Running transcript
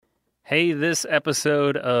Hey, this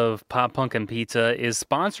episode of Pop Punk and Pizza is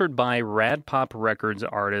sponsored by Rad Pop Records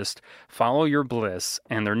artist Follow Your Bliss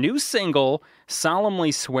and their new single,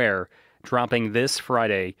 Solemnly Swear, dropping this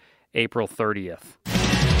Friday, April 30th.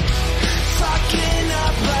 Fucking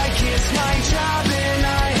up like it's my job and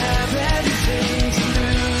I have everything to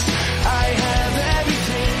lose. I have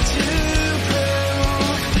everything to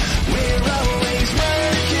prove. We're always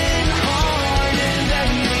working hard and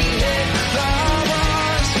then we hit the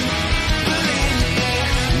bars. Believe me,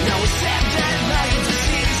 no sad life is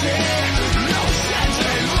easy. No sad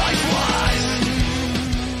life was.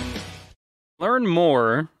 Learn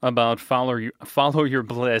more about Follow Your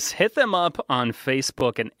Bliss. Hit them up on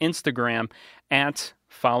Facebook and Instagram at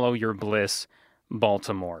Follow Your Bliss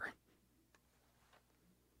Baltimore.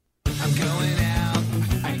 I'm going out,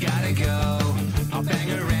 I gotta go. I'll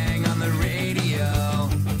bang a rang on the radio.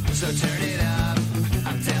 So turn it up,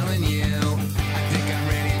 I'm telling you. I think I'm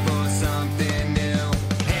ready for something new.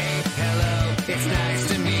 Hey, hello, it's nice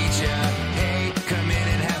to meet ya. Hey, come in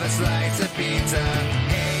and have a slice of pizza.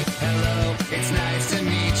 Hey, hello, it's nice to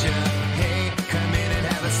meet ya. Hey, come in and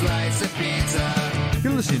have a slice of pizza.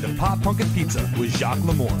 You're listening to Pop Punk and Pizza with Jacques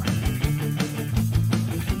Lamour.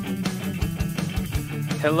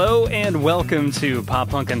 Hello and welcome to Pop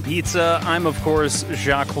Punk and Pizza. I'm, of course,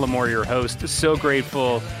 Jacques Lamour, your host. So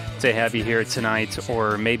grateful to have you here tonight,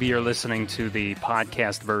 or maybe you're listening to the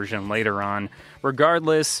podcast version later on.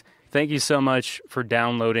 Regardless, thank you so much for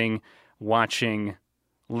downloading, watching,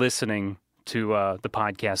 listening to the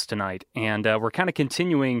podcast tonight. And we're kind of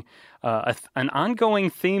continuing an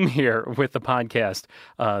ongoing theme here with the podcast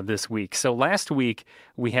this week. So last week,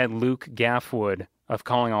 we had Luke Gaffwood of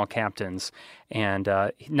Calling All Captains. And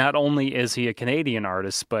not only is he a Canadian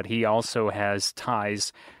artist, but he also has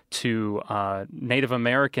ties to Native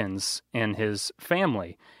Americans in his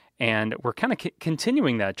family. And we're kind of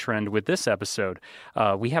continuing that trend with this episode.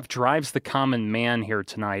 We have Drives the Common Man here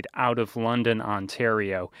tonight out of London,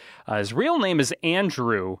 Ontario. His real name is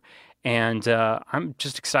Andrew, and I'm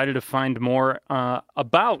just excited to find more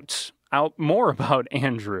about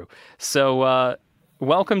Andrew. So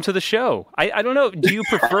welcome to the show. I don't know. Do you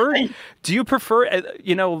prefer?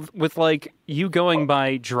 With like you going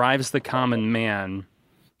by Drives the Common Man,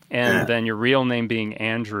 and then your real name being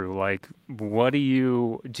Andrew? Like, what are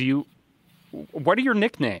your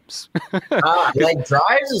nicknames? Like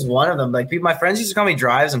Drives is one of them. Like my friends used to call me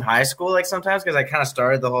Drives in high school. Like sometimes because I kind of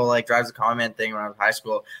started the whole like Drives the Common Man thing when I was in high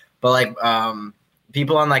school. But like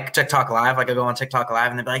people on like TikTok Live, like I go on TikTok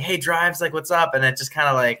Live and they'd be like, "Hey Drives, like what's up?" And it just kind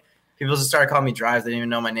of like. People just started calling me Drives. They didn't even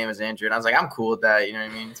know my name was Andrew. And I was like, I'm cool with that. You know what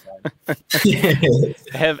I mean? It's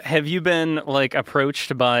fine. Have you been like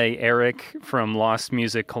approached by Eric from Lost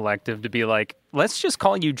Music Collective to be like, let's just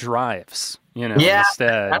call you Drives,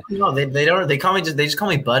 instead? I don't know. They just call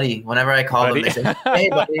me Buddy whenever I call them. They say, "Hey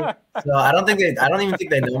Buddy." So I don't even think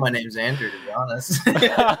they know my name's Andrew, to be honest.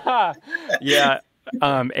 Yeah.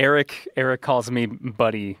 Eric calls me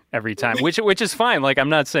Buddy every time, which is fine. Like I'm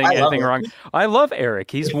not saying anything wrong. I love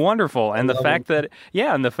Eric. He's wonderful. And the fact that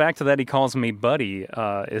he calls me Buddy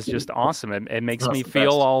is just awesome. It makes me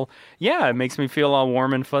feel all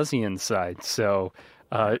warm and fuzzy inside. So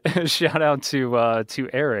shout out to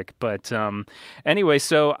Eric. But anyway,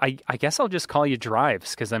 so I guess I'll just call you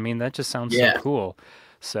Drives because I mean that just sounds so cool.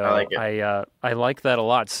 So I like it. I like that a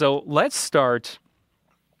lot. So let's start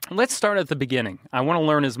at the beginning. I want to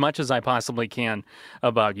learn as much as I possibly can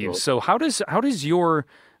about you. Cool. So how does your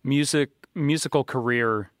musical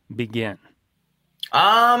career begin?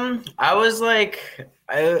 I was like,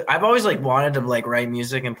 I've always like wanted to like write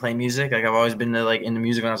music and play music. Like I've always been into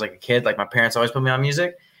music when I was like a kid. Like my parents always put me on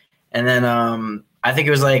music, and then I think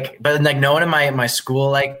it was like, but like no one in my school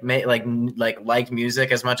liked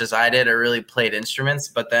music as much as I did or really played instruments.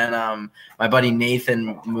 But then my buddy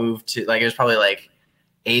Nathan moved to like it was probably like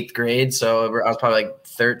 8th grade, so I was probably like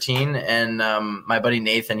 13, and my buddy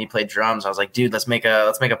Nathan, he played drums. I was like, dude, let's make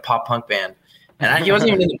a pop punk band. And he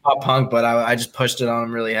wasn't even into pop punk, but I just pushed it on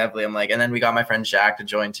him really heavily. I'm like, and then we got my friend Jack to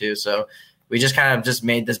join too. So we just kind of just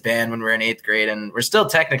made this band when we were in 8th grade, and we're still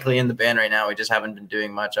technically in the band right now. We just haven't been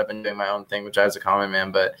doing much. I've been doing my own thing, which I was a Common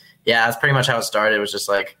Man. But yeah, that's pretty much how it started. It was just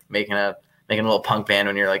like making a little punk band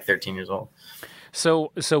when you're like 13 years old.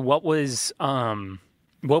 So what was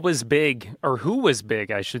big, or who was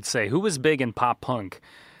big, I should say? Who was big in pop punk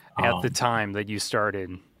at the time that you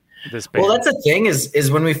started this band? Well, that's the thing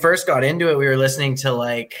is when we first got into it, we were listening to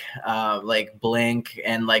like Blink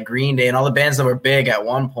and like Green Day and all the bands that were big at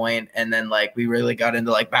one point, and then like we really got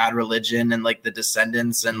into like Bad Religion and like the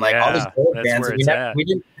Descendants and like all these old bands.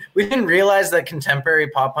 We didn't realize that contemporary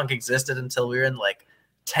pop punk existed until we were in like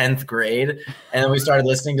 10th grade, and then we started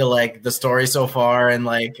listening to like The Story So Far and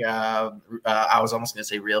like I was almost gonna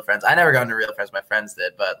say Real Friends. I never got into Real Friends, my friends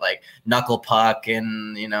did, but like Knuckle Puck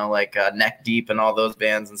and like Neck Deep and all those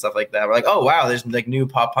bands and stuff like that. We're like, oh wow, there's like new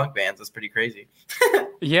pop punk bands. That's pretty crazy.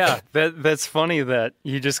 Yeah, that's funny that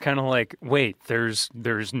you just kind of like, wait, there's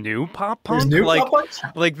new pop punk? There's new like, pop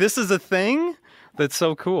punk? Like this is a thing? That's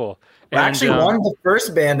so cool. Well, actually, one of the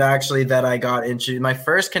first band actually that I got into, my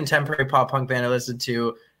first contemporary pop punk band I listened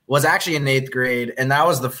to was actually in 8th grade, and that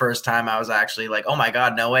was the first time I was actually like, oh my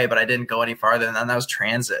god, no way, but I didn't go any farther than that. That was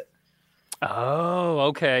Transit. Oh,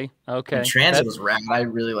 okay. And Transit was rad. I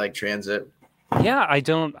really like Transit. Yeah, I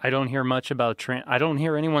don't hear much about I don't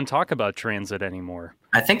hear anyone talk about Transit anymore.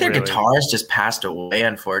 I think their guitarist just passed away,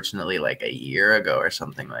 unfortunately, like a year ago or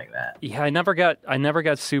something like that. Yeah, I never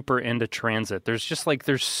got super into Transit. There's just like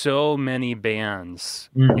there's so many bands,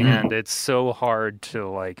 and it's so hard to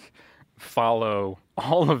like follow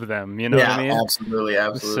all of them. You know what I mean? Absolutely.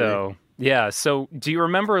 So yeah. So do you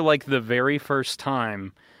remember like the very first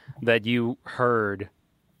time that you heard?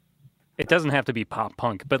 It doesn't have to be pop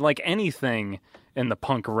punk, but like anything in the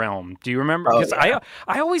punk realm. Do you remember? Because I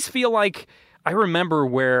always feel like I remember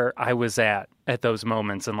where I was at those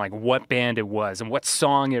moments and like what band it was and what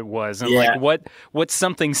song it was and like what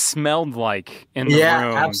something smelled like in the room.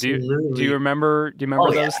 Absolutely. Do you remember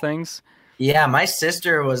those things? Yeah, my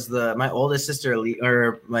sister was my oldest sister,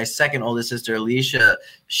 or my second oldest sister, Alicia.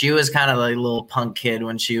 She was kind of like a little punk kid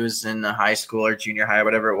when she was in high school or junior high,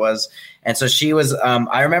 whatever it was. And so she was,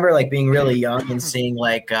 I remember like being really young and seeing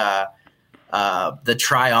like the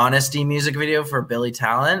Try Honesty music video for Billy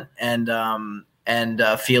Talent and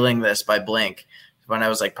Feeling This by Blink when I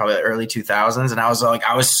was like probably early 2000s. And I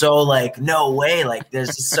was so like, no way. Like, this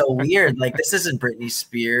is so weird. Like, this isn't Britney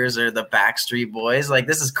Spears or the Backstreet Boys. Like,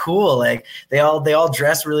 this is cool. Like they all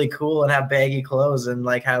dress really cool and have baggy clothes and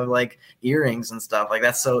like have like earrings and stuff. Like,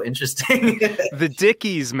 that's so interesting. The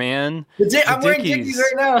Dickies, man. I'm wearing Dickies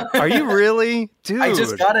right now. Are you really? Dude. I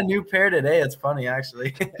just got a new pair today. It's funny,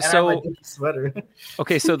 actually. And so, I have my Dickie sweater.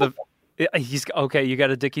 Okay, so you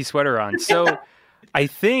got a Dickie sweater on. So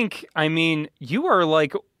I mean, you are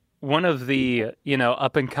like one of the,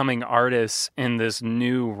 up and coming artists in this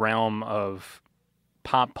new realm of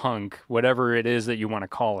pop punk, whatever it is that you want to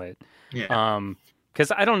call it. Yeah. Because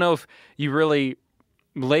I don't know if you really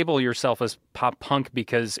label yourself as pop punk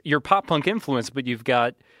because you're pop punk influenced, but you've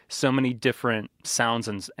got so many different sounds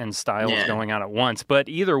and styles going on at once. But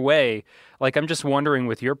either way, like I'm just wondering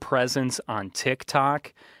with your presence on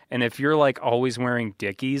TikTok, and if you're like always wearing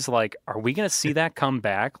Dickies, like, are we going to see that come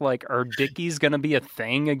back? Like, are Dickies going to be a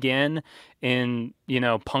thing again in,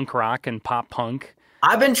 punk rock and pop punk?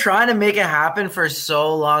 I've been trying to make it happen for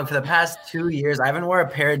so long. For the past 2 years, I haven't worn a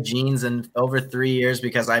pair of jeans in over 3 years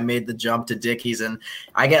because I made the jump to Dickies. And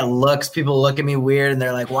I get looks. People look at me weird, and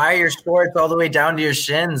they're like, why are your shorts all the way down to your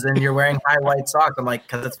shins and you're wearing high white socks? I'm like,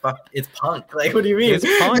 because it's punk. Like, what do you mean?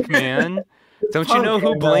 It's punk, man. Don't you know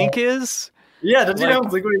who Blink is? Yeah, don't you know who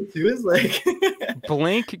Blink-182 is? Like,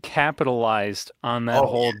 Blink capitalized on that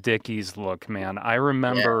whole Dickies look, man. I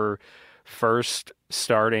remember first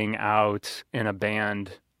starting out in a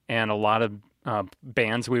band, and a lot of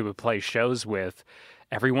bands we would play shows with,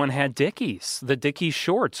 everyone had Dickies, the Dickies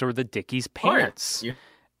shorts or the Dickies pants,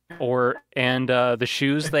 and the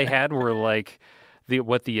shoes they had were like the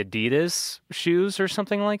Adidas shoes or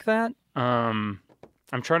something like that.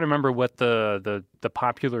 I'm trying to remember what the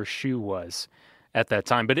popular shoe was at that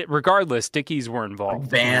time, but regardless, Dickies were involved.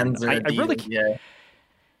 Vans or Adidas, I really,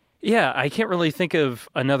 yeah, I can't really think of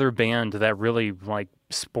another band that really like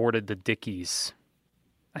sported the Dickies.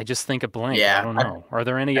 I just think of Blink. I don't know. Are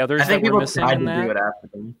there any others that we're missing in that?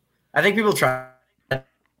 I think people try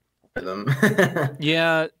them.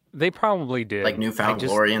 Yeah, they probably did. Like Newfound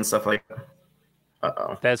Glory and stuff like that.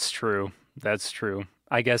 Uh-oh. That's true.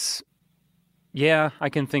 I guess. Yeah, I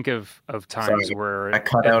can think of times where I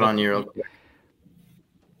cut out on you real quick.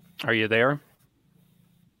 Are you there?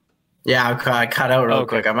 Yeah, I cut out real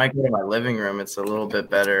quick. I might go to my living room. It's a little bit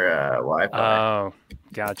better Wi-Fi. Oh,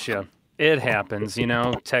 gotcha. It happens,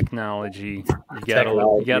 technology. You gotta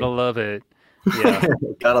love it. Yeah,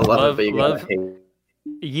 gotta love it. But you gotta hate it.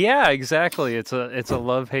 Yeah, exactly. It's a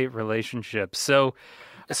love-hate relationship. So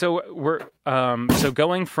we're so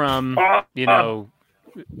going from are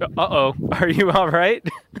you all right?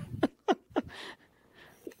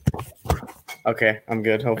 Okay, I'm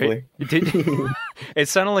good. Hopefully. It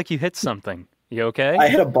sounded like you hit something. You okay? I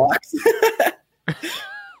hit a box.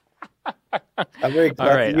 I'm very all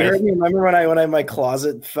right. You heard me. Remember when my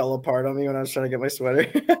closet fell apart on me when I was trying to get my sweater?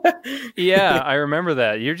 Yeah, I remember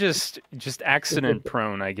that. You're just accident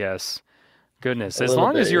prone, I guess. Goodness. A As little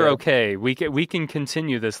long as bit, you're yeah. okay, we can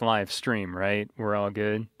continue this live stream, right? We're all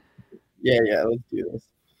good. Yeah, let's do this.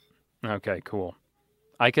 Okay, cool.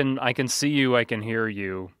 I can see you, I can hear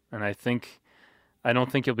you, and I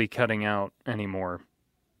don't think you'll be cutting out anymore.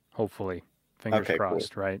 Hopefully. Fingers Okay, cool.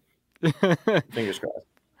 crossed, right? Fingers crossed.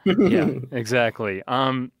 Yeah, exactly.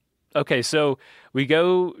 Okay, so we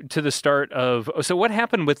go to the start of. So what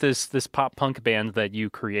happened with this pop punk band that you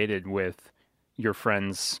created with your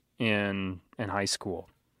friends in high school?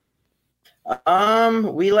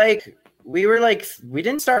 We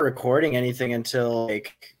didn't start recording anything until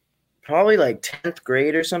like probably like 10th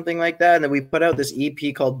grade or something like that, and then we put out this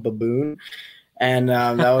EP called Baboon. And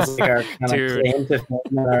that was like our kind of Dude. claim to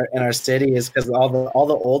fame in our city, is because all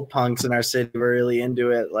the old punks in our city were really into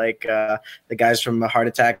it. Like the guys from the Heart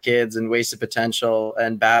Attack Kids and Wasted Potential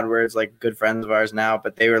and Bad Words, like good friends of ours now.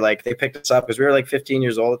 But they were like, they picked us up because we were like 15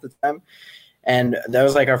 years old at the time, and that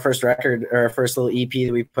was like our first record or our first little EP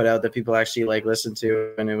that we put out that people actually like listened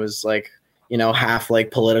to, and it was like, you know, half like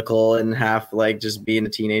political and half like just being a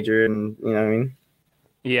teenager, and you know what I mean.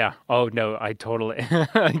 Yeah. Oh no, I totally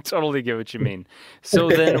I totally get what you mean. So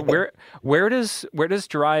then where does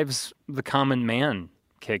Drives the Common Man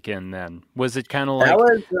kick in then? Was it kind of like That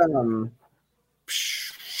was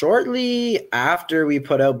shortly after we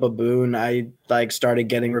put out Baboon. I like started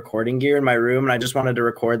getting recording gear in my room, and I just wanted to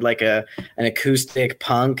record like an acoustic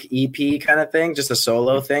punk EP kind of thing, just a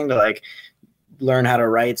solo thing to like learn how to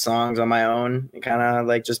write songs on my own, kind of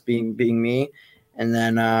like just being me. And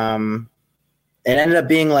then it ended up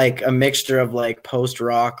being like a mixture of like post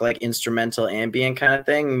rock, like instrumental ambient kind of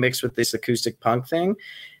thing mixed with this acoustic punk thing.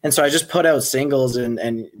 And so I just put out singles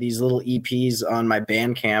and these little EPs on my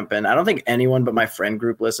Bandcamp, and I don't think anyone but my friend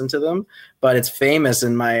group listened to them, but it's famous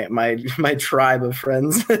in my tribe of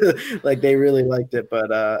friends. Like they really liked it,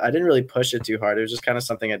 but I didn't really push it too hard. It was just kind of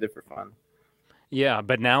something I did for fun. Yeah,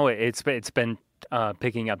 but now it's been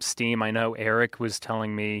picking up steam. I know Eric was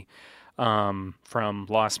telling me from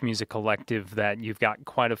Lost Music Collective that you've got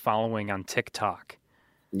quite a following on TikTok.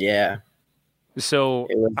 Yeah. So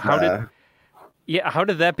It was, how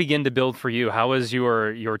did that begin to build for you? How has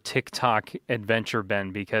your TikTok adventure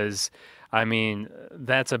been? Because I mean,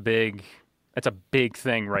 that's a big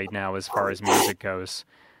thing right now as far as music goes.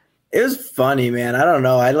 It was funny, man. I don't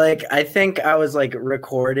know. I think I was like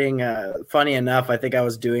recording, funny enough, I think I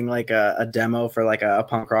was doing like a demo for like a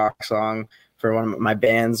punk rock song for one of my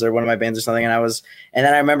bands or something. And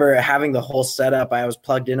then I remember having the whole setup. I was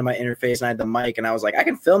plugged into my interface and I had the mic, and I was like, I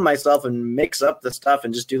can film myself and mix up the stuff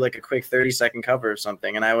and just do like a quick 30-second cover of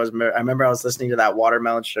something. And I remember I was listening to that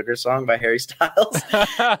Watermelon Sugar song by Harry Styles.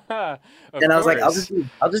 And I was like, I'll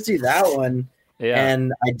just do that one. Yeah.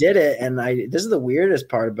 And I did it. And this is the weirdest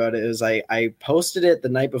part about it, is I posted it the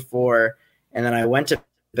night before, and then I went to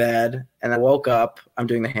bed and I woke up. I'm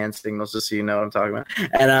doing the hand signals just so you know what I'm talking about.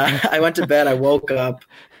 And I went to bed, I woke up,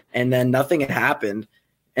 and then nothing had happened.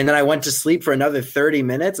 And then I went to sleep for another 30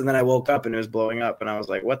 minutes, and then I woke up and it was blowing up. And I was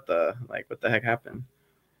like, what the heck happened?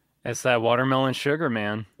 It's that Watermelon Sugar,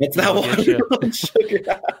 man. It's that Watermelon Sugar.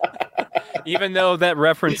 Even though that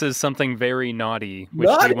references something very naughty. Which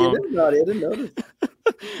Naughty, we won't... it is naughty. I didn't know this.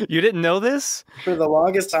 You didn't know this? For the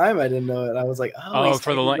longest time, I didn't know it. I was like, oh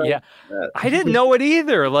for the yeah. I didn't know it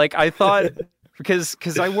either. Like I thought, because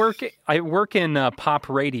I work in pop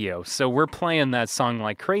radio, so we're playing that song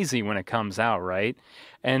like crazy when it comes out, right?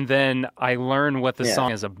 And then I learn what the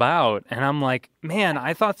song is about, and I'm like, man,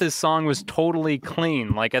 I thought this song was totally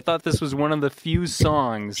clean. Like I thought this was one of the few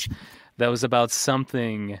songs that was about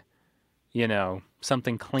something, you know,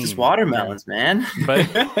 something clean. Just watermelons, man. But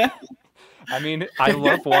I mean, I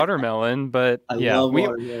love watermelon, but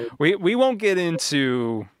we won't get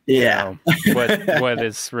into you know, what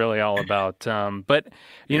it's really all about. But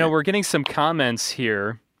you know, we're getting some comments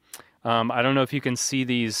here. I don't know if you can see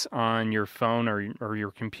these on your phone or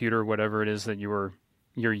your computer, whatever it is that you're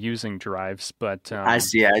using, Drives. But I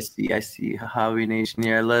see. Hobby Nation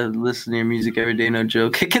here. I listen to your music every day. No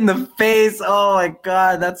joke. Kick in the face. Oh my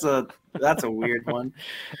god, that's a weird one.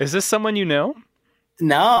 Is this someone you know?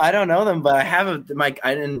 No, I don't know them, but I have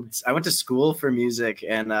I went to school for music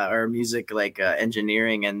and or music like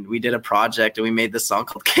engineering, and we did a project and we made this song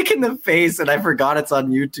called "Kick in the Face," and I forgot it's on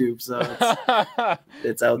YouTube, so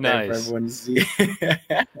it's out there for everyone to see.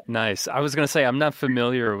 Nice. I was gonna say I'm not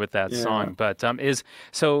familiar with that song, but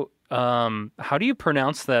how do you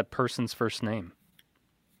pronounce that person's first name?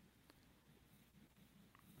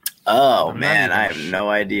 Oh man, I have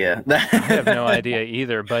no idea. I have no idea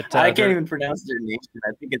either, but I can't even pronounce their nation.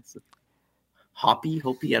 I think it's Hopi.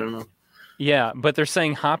 I don't know. Yeah, but they're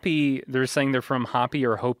saying Hopi. They're saying they're from Hopi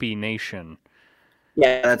or Hopi Nation.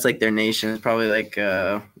 Yeah, that's like their nation. It's probably like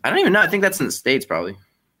I don't even know. I think that's in the States probably.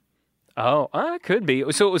 Oh, it could be.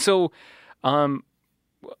 Um,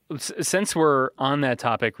 since we're on that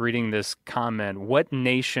topic, reading this comment, what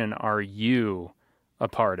nation are you a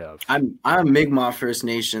part of? I'm Mi'kmaq First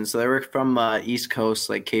Nation, so they were from East Coast,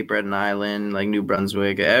 like Cape Breton Island, like New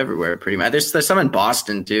Brunswick, everywhere pretty much. There's some in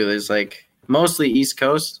Boston too. There's like mostly East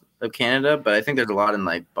Coast of Canada, but I think there's a lot in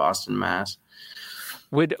like Boston, Mass.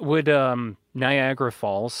 Would Niagara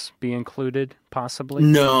Falls be included possibly?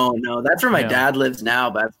 No, that's where my No. dad lives now.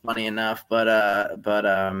 But that's funny enough. But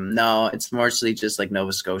no, it's mostly just like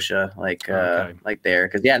Nova Scotia, like Okay. like there,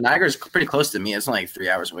 because yeah, Niagara's pretty close to me. It's only like 3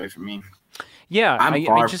 hours away from me. Yeah, I'm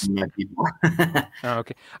far I just from my people. oh,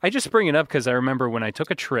 okay. I just bring it up because I remember when I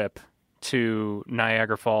took a trip to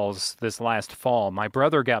Niagara Falls this last fall. My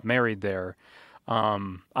brother got married there,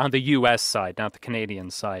 on the U.S. side, not the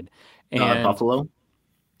Canadian side. And Buffalo.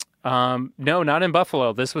 no, not in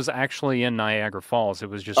Buffalo. This was actually in Niagara Falls. It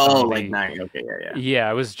was just Oh, on like the, Niagara. Okay, yeah.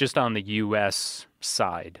 yeah, it was just on the U.S.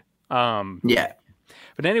 side. Yeah.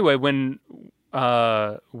 But anyway, when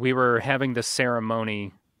we were having the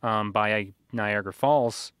ceremony by Niagara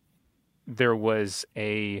Falls, there was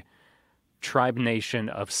a tribe nation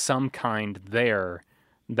of some kind there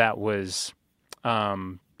that was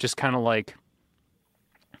just kind of like,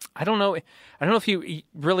 I don't know if you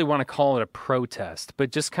really want to call it a protest,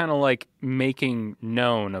 but just kind of like making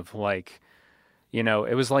known of like, you know,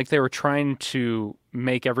 it was like they were trying to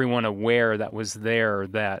make everyone aware that was there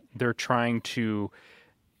that they're trying to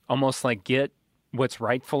almost like get what's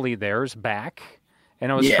rightfully theirs back.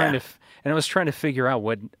 And I was Yeah. trying to figure out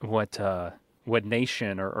what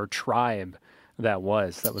nation or tribe that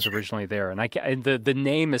was originally there. And the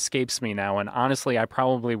name escapes me now. And honestly, I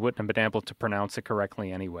probably wouldn't have been able to pronounce it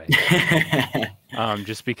correctly anyway.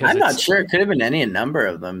 Just because I'm not sure. It could have been any number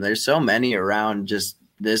of them. There's so many around just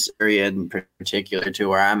this area in particular to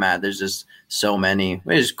where I'm at. There's just so many,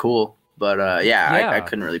 which is cool. But Yeah. I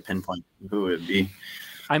couldn't really pinpoint who it would be.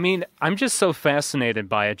 I mean, I'm just so fascinated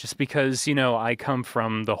by it just because, you know, I come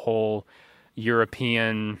from the whole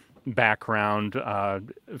European background,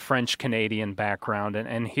 French Canadian background,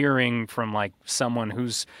 and hearing from like someone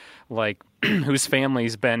who's like whose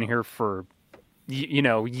family's been here for you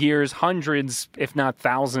know, years, hundreds, if not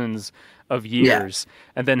thousands of years,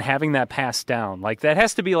 and then having that passed down, like that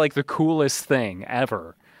has to be like the coolest thing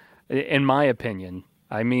ever, in my opinion.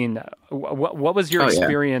 I mean, what was your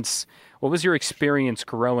experience? What was your experience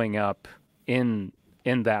growing up in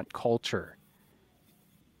that culture?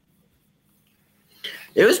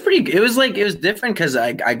 It was different because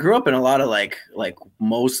I grew up in a lot of like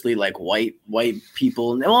mostly like white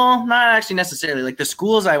people. Well, not actually necessarily. Like the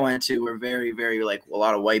schools I went to were very, very like a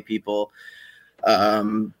lot of white people,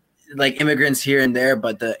 like immigrants here and there.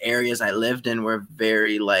 But the areas I lived in were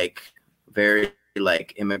very like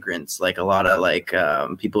immigrants. Like a lot of like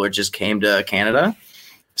people who just came to Canada.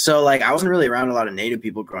 So like I wasn't really around a lot of Native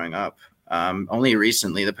people growing up. Only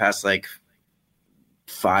recently, the past like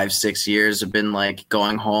 5-6 years, have been like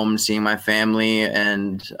going home, seeing my family,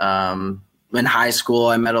 and in high school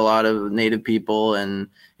I met a lot of Native people, and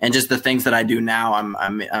just the things that I do now,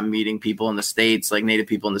 I'm meeting people in the States, like Native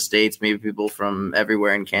people in the States, maybe people from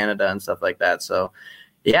everywhere in Canada and stuff like that. So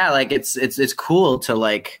yeah, like it's cool to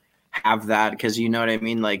like have that, because you know what I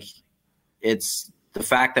mean, like it's the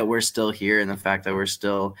fact that we're still here and the fact that we're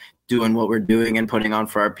still doing what we're doing and putting on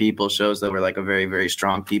for our people shows that we're like a very, very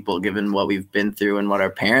strong people, given what we've been through and what our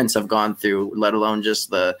parents have gone through, let alone just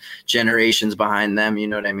the generations behind them. You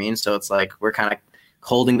know what I mean? So it's like we're kind of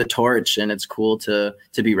holding the torch, and it's cool to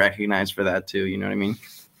be recognized for that too. You know what I mean?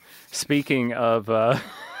 Speaking of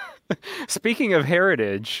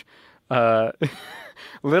heritage,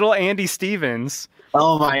 little Andy Stevens.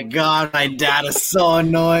 Oh my God, my dad is so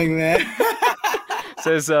annoying, man.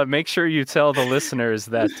 Says, make sure you tell the listeners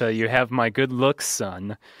that you have my good looks,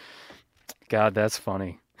 son. God, that's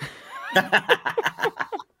funny.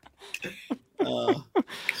 Oh,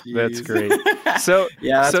 that's great. So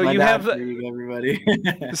yeah, that's so my you dad have for you, everybody.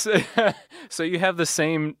 so you have the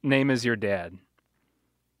same name as your dad,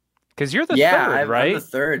 because you're the Yeah, third, I'm right? the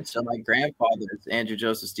third. So my grandfather is Andrew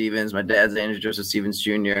Joseph Stevens. My dad's Andrew Joseph Stevens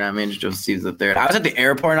Jr. and I'm Andrew Joseph Stevens the third. I was at the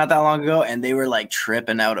airport not that long ago, and they were like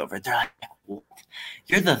tripping out over it. They're like,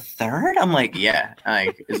 "You're the third?" I'm like, "Yeah."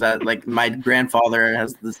 Like, is that like my grandfather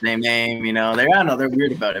has the same name? You know, I don't know. They're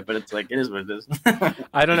weird about it, but it's like it is what it is.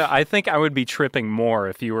 I don't know. I think I would be tripping more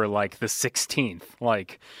if you were like the 16th.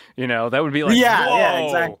 Like, you know, that would be like, yeah, whoa!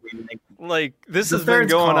 exactly. Like this The has been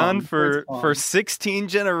third's going calm. on The for third's calm. 16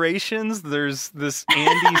 generations. There's this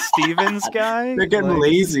Andy Stevens guy. They're getting Like,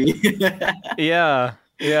 lazy. yeah.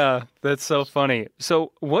 Yeah, that's so funny.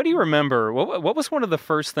 So, what do you remember? What was one of the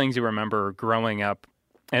first things you remember growing up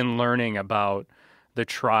and learning about the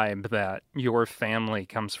tribe that your family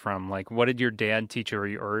comes from? Like, what did your dad teach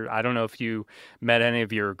you, or I don't know if you met any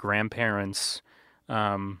of your grandparents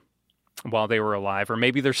um, while they were alive, or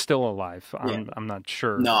maybe they're still alive. Yeah. I'm not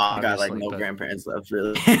sure, No, I got like obviously, no but grandparents left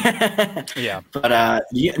really. yeah, But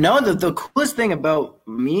no, the coolest thing about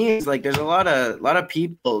me is like there's a lot of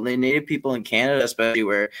people, the native people in Canada especially,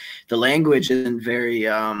 where the language isn't very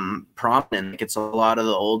prominent. Like it's a lot of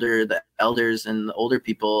the elders and the older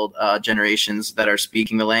people generations that are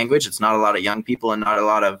speaking the language. It's not a lot of young people and not a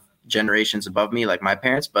lot of generations above me like my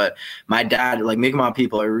parents, but my dad, like Mi'kmaq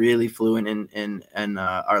people are really fluent in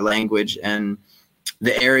our language, and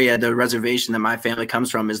the reservation that my family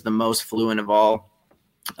comes from is the most fluent of all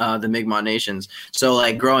the Mi'kmaq nations. So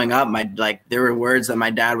like growing up, there were words that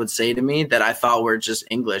my dad would say to me that I thought were just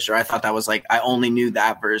English, or I thought that was like I only knew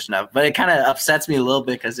that version of. But it kind of upsets me a little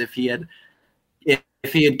bit because if he had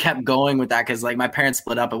kept going with that, because like my parents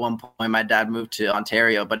split up at one point, my dad moved to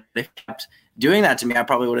Ontario, but if he kept doing that to me, I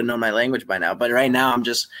probably would have known my language by now. But right now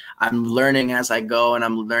I'm learning as I go, and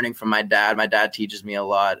I'm learning from my dad. My dad teaches me a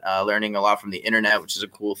lot, learning a lot from the internet, which is a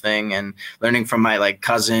cool thing, and learning from my like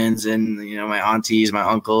cousins and, my aunties, my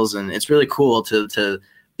uncles. And it's really cool to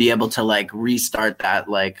be able to like restart that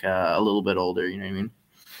like a little bit older, you know what I mean?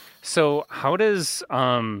 So how does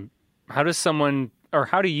someone, or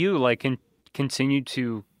how do you like continue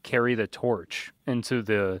to carry the torch into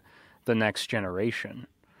the next generation?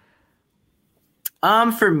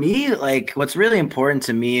 For me, like what's really important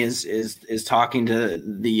to me is talking to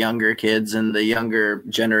the younger kids and the younger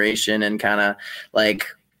generation, and kind of like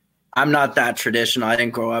I'm not that traditional. I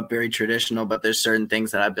didn't grow up very traditional, but there's certain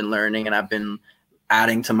things that I've been learning and I've been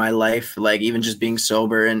adding to my life, like even just being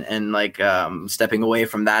sober and like stepping away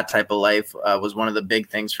from that type of life was one of the big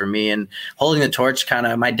things for me. And holding the torch, kind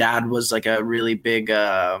of, my dad was like a really big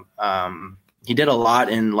he did a lot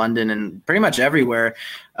in London and pretty much everywhere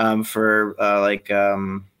for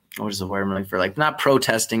what is the word I'm looking for? Like not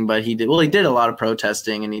protesting, but he did a lot of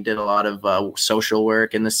protesting, and he did a lot of social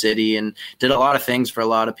work in the city and did a lot of things for a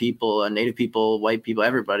lot of people, Native people, white people,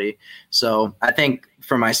 everybody. So I think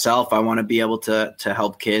for myself, I want to be able to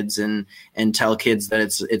help kids and tell kids that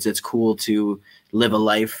it's cool to live a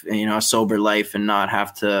life, a sober life, and not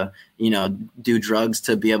have to, do drugs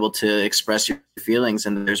to be able to express your feelings.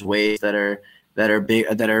 And there's ways that are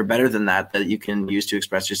better than that you can use to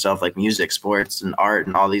express yourself, like music, sports, and art,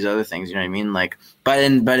 and all these other things. You know what I mean? Like, but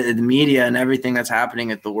the media and everything that's happening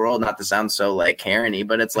in the world, not to sound so like Karen-y,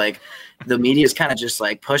 but it's like the media is kind of just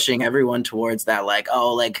like pushing everyone towards that, like,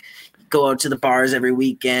 oh, like go out to the bars every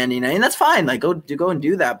weekend, and that's fine. Like go and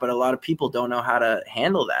do that. But a lot of people don't know how to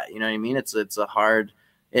handle that. You know what I mean? It's a hard,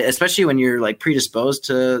 especially when you're like predisposed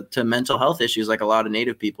to mental health issues, like a lot of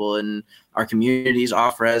Native people in our communities,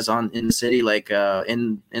 off-res in the city, like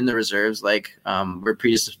in the reserves, like we're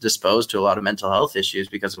predisposed to a lot of mental health issues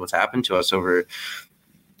because of what's happened to us over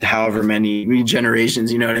however many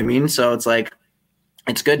generations, you know what I mean? So it's like,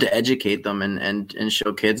 it's good to educate them and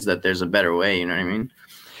show kids that there's a better way, you know what I mean?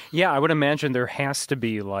 Yeah, I would imagine there has to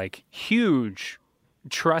be like huge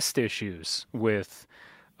trust issues with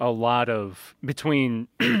a lot of between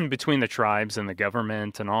the tribes and the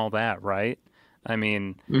government and all that, right? I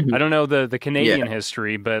mean, I don't know the Canadian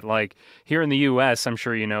history, but like here in the U.S., I'm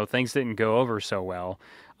sure things didn't go over so well.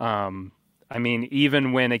 I mean,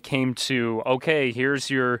 even when it came to, okay, here's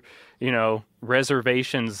your,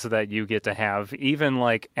 reservations that you get to have, even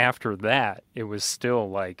like after that, it was still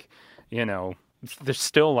like, they're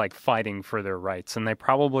still like fighting for their rights, and they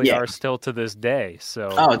probably are still to this day. So,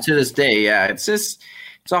 to this day, yeah, it's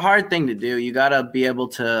a hard thing to do. You got to be able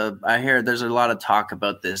to, I hear there's a lot of talk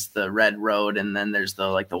about this, the red road, and then there's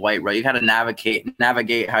the white road. You got to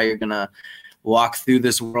navigate how you're going to walk through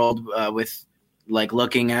this world with like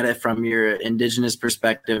looking at it from your indigenous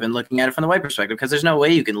perspective and looking at it from the white perspective, because there's no way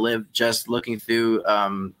you can live just looking through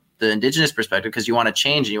the indigenous perspective, because you want to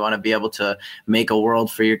change and you want to be able to make a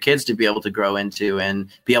world for your kids to be able to grow into and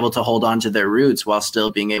be able to hold on to their roots while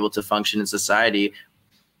still being able to function in society.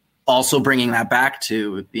 Also bringing that back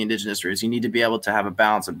to the indigenous roots. You need to be able to have a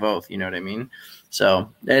balance of both. You know what I mean?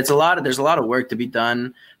 So there's a lot of work to be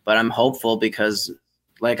done, but I'm hopeful because,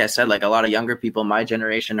 like I said, like a lot of younger people, my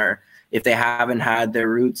generation, if they haven't had their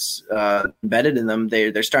roots embedded in them,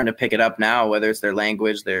 they're starting to pick it up now, whether it's their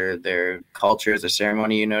language, their cultures, their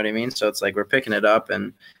ceremony, you know what I mean? So it's like we're picking it up,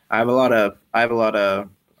 and I have a lot of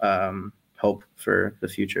hope for the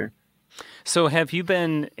future. So have you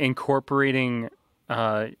been incorporating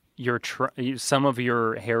some of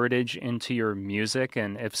your heritage into your music?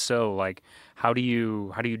 And if so, like, how do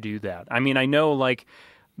you do that? I mean, I know like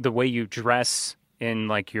the way you dress in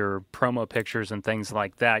like your promo pictures and things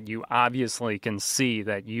like that, you obviously can see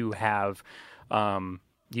that you have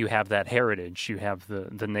that heritage. You have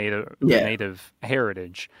the native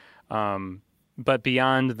heritage. But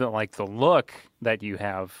beyond the look that you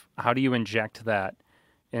have, how do you inject that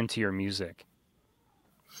into your music?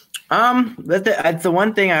 The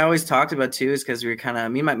one thing I always talked about too is because we were kind of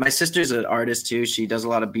my sister's an artist too. She does a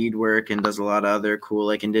lot of beadwork and does a lot of other cool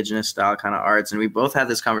like indigenous style kind of arts, and we both had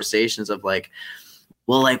this conversations of like,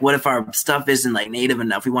 well, like what if our stuff isn't like native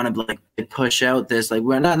enough? We want to like push out this, like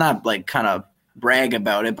we're not like kind of brag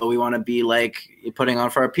about it, but we want to be like putting on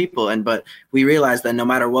for our people. But we realized that no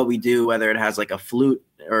matter what we do, whether it has like a flute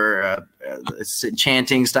or a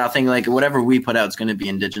chanting style thing, like whatever we put out is going to be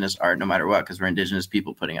indigenous art no matter what, because we're indigenous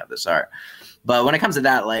people putting out this art. But when it comes to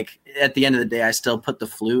that, like at the end of the day, I still put the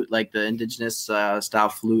flute, like the indigenous style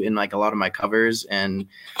flute, in like a lot of my covers. And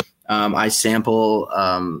I sampled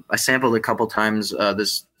a couple times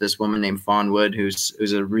this woman named Fawn Wood,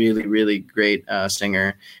 who's a really, really great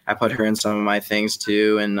singer. I put her in some of my things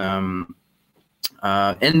too. And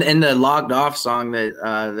in the Logged Off song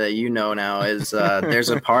that you know now is there's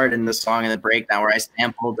a part in the song in the breakdown where I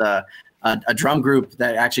sampled a drum group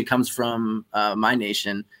that actually comes from my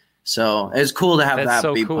nation. So it's cool to have that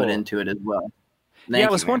so be cool. Put into it as well.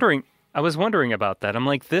 I was wondering about that. I'm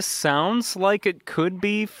like, this sounds like it could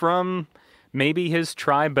be from maybe his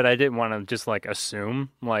tribe, but I didn't want to just like assume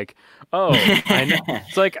like, oh, I know.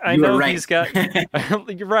 It's like, I know right. He's got,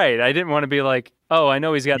 you're right. I didn't want to be like, oh, I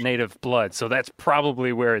know he's got native blood, so that's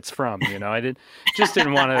probably where it's from. You know, I just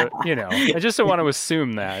didn't want to, I just didn't want to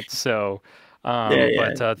assume that. So,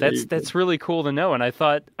 but that's really cool to know. And I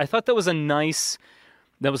thought that was a nice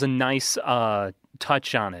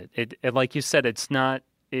touch on it. It like you said, it's not.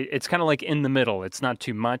 It's kind of like in the middle. It's not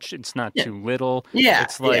too much. It's not too little. Yeah.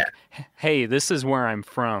 It's like, hey, this is where I'm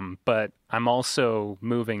from, but I'm also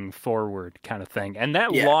moving forward kind of thing. And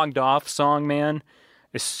that Logged Off song, man,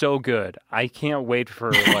 is so good. I can't wait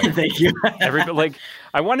for like Thank you. like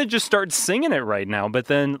I want to just start singing it right now, but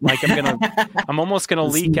then like I'm almost gonna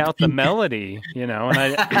leak out the melody, and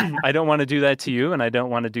I don't want to do that to you, and I don't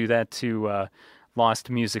want to do that to Lost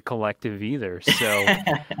Music Collective either. So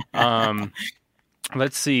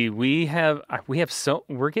let's see.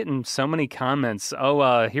 We're getting so many comments.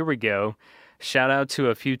 Oh, here we go. Shout out to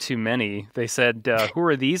A Few Too Many. They said, "Who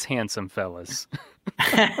are these handsome fellas?"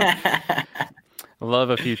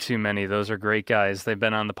 Love A Few Too Many. Those are great guys. They've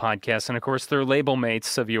been on the podcast, and of course, they're label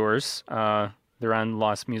mates of yours. They're on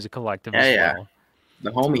Lost Music Collective as well.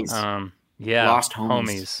 The homies. Lost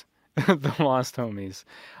homies. The Lost Homies.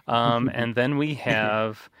 And then we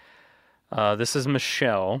have. This is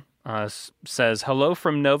Michelle. Says, hello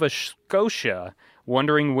from Nova Scotia.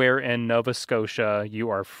 Wondering where in Nova Scotia you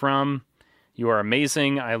are from. You are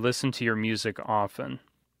amazing. I listen to your music often.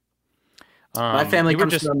 My family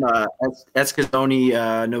comes from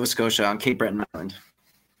Eskasoni, Nova Scotia, on Cape Breton Island.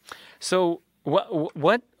 So, what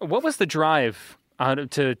was the drive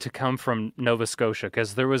to come from Nova Scotia?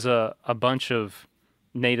 Because there was a bunch of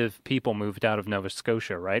native people moved out of Nova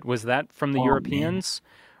Scotia, right? Was that from the Europeans?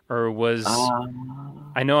 Man. Or was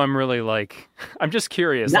I know I'm really like I'm just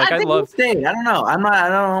curious. Like I love. I don't know. I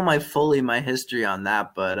don't know my history on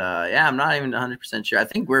that, but I'm not even 100% sure. I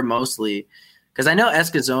think we're mostly because I know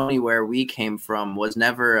Eskasoni, where we came from, was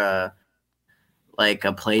never a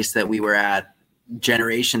place that we were at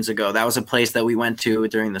generations ago. That was a place that we went to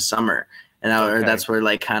during the summer, and that's where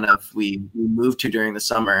like kind of we moved to during the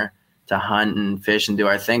summer to hunt and fish and do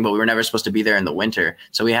our thing, but we were never supposed to be there in the winter.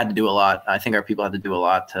 So we had to do a lot. I think our people had to do a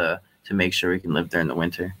lot to make sure we can live there in the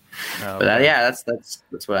winter. Oh, but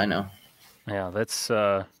that's what I know. Yeah, that's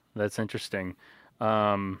interesting.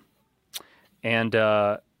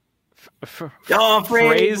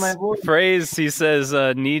 Phrase, he says,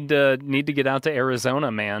 need to get out to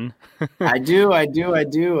Arizona, man. I do. I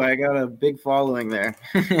got a big following there.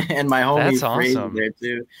 And my homie Phrase is there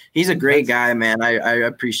too. He's a great guy, man. I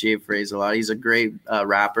appreciate Phrase a lot. He's a great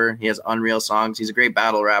rapper. He has unreal songs. He's a great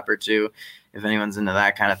battle rapper too, if anyone's into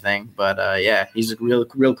that kind of thing. But he's a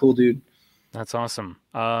real cool dude. That's awesome.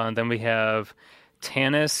 Then we have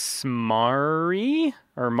Tanis Mari.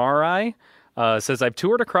 Says, I've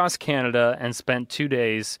toured across Canada and spent 2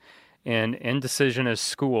 days in indecisionist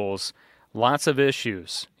schools. Lots of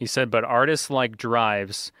issues. He said, but artists like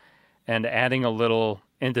drives, and adding a little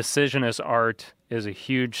indecisionist art is a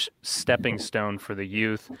huge stepping stone for the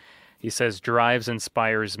youth. He says, drives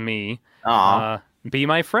inspires me. Be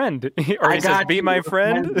my friend. Or he says, be my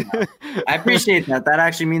friend. I appreciate that. That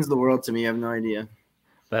actually means the world to me. I have no idea.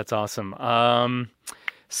 That's awesome.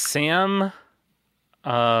 Sam,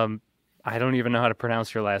 I don't even know how to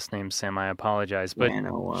pronounce your last name, Sam. I apologize. But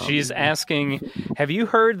she's asking, have you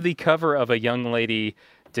heard the cover of a young lady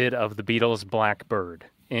did of the Beatles' Blackbird?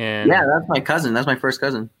 Yeah, that's my cousin. That's my first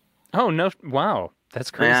cousin. Oh, no. Wow.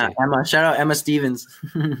 That's crazy. Yeah, Emma. Shout out Emma Stevens.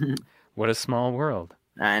 What a small world.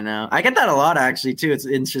 I know. I get that a lot, actually, too. It's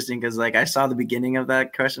interesting because, like, I saw the beginning of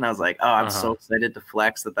that question. I was like, oh, I'm so excited to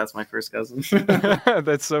flex that that's my first cousin.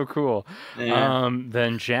 That's so cool. Yeah.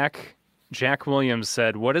 Then Jack Williams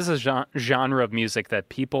said, what is a genre of music that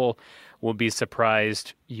people will be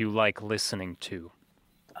surprised you like listening to?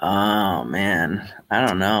 Oh, man. I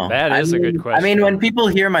don't know. That is a good question. I mean, when people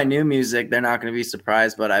hear my new music, they're not going to be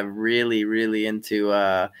surprised, but I'm really, really into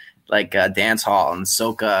dance hall and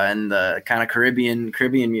soca and the kind of Caribbean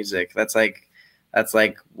music. That's like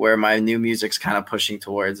where my new music's kind of pushing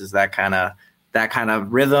towards, is that kind of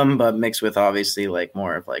rhythm, but mixed with obviously like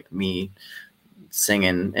more of like me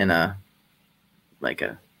singing in a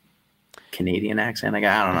Canadian accent. Like,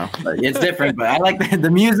 I don't know, but it's different. But I like the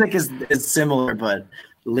music is similar, but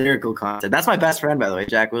lyrical content. That's my best friend, by the way,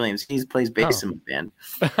 Jack Williams. He plays bass in my band.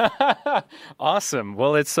 Awesome.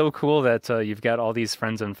 Well, it's so cool that you've got all these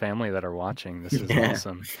friends and family that are watching. This is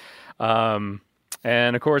awesome.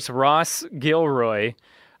 And of course, Ross Gilroy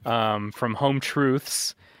from Home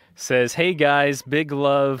Truths says, hey guys, big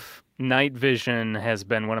love. Night Vision has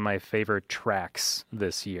been one of my favorite tracks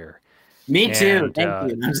this year. Me too.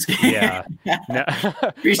 Thank you. I'm just kidding. Yeah. No,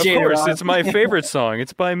 Appreciate of course, it, it's my favorite song.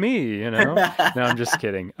 It's by me, you know. No, I'm just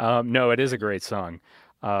kidding. No, it is a great song.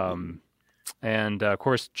 And of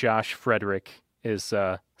course, Josh Frederick is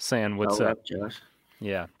saying, "What's up, Josh?"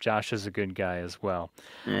 Yeah, Josh is a good guy as well.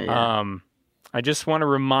 Yeah. I just want to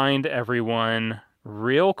remind everyone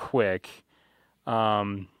real quick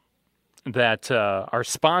that our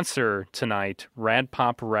sponsor tonight, Rad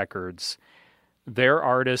Pop Records, their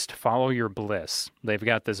artist, Follow Your Bliss. They've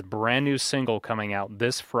got this brand new single coming out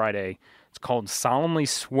this Friday. It's called Solemnly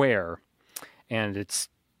Swear, and it's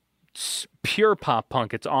pure pop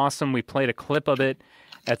punk. It's awesome. We played a clip of it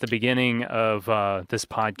at the beginning of this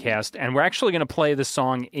podcast, and we're actually going to play the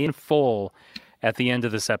song in full at the end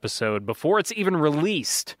of this episode before it's even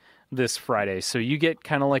released this Friday. So you get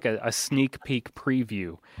kind of like a sneak peek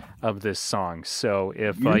preview of this song. So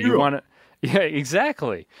if you want to... Yeah,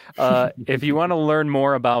 exactly. If you want to learn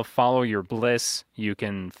more about Follow Your Bliss, you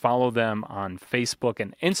can follow them on Facebook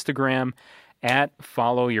and Instagram at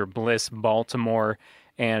Follow Your Bliss Baltimore.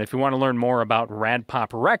 And if you want to learn more about Rad Pop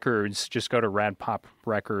Records, just go to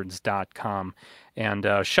radpoprecords.com.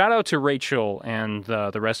 And shout out to Rachel and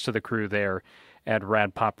the rest of the crew there at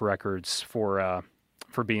Rad Pop Records for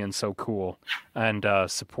being so cool and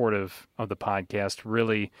supportive of the podcast.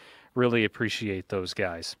 Really, really appreciate those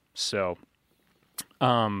guys. So...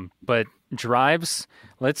 but drives,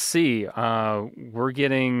 let's see, we're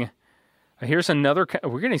getting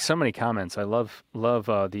so many comments. I love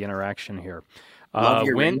the interaction here. Love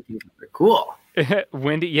your ranking cover. Cool.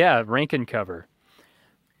 Wendy, yeah, Rankin cover.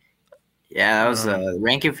 Yeah, that was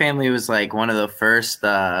Rankin Family was like one of the first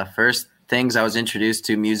things I was introduced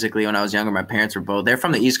to musically when I was younger. My parents were they're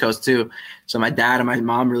from the East Coast too. So my dad and my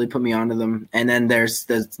mom really put me onto them. And then there's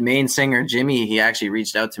the main singer, Jimmy. He actually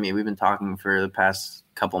reached out to me. We've been talking for the past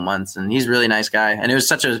couple months, and he's a really nice guy. And it was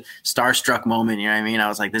such a starstruck moment. You know what I mean? I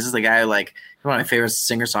was like, this is the guy who, like, one of my favorite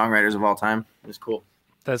singer-songwriters of all time. It was cool.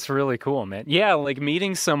 That's really cool, man. Yeah, like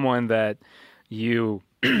meeting someone that you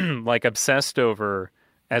like obsessed over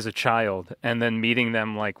as a child, and then meeting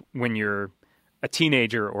them like when you're a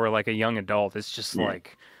teenager or like a young adult, it's just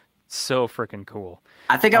like so freaking cool.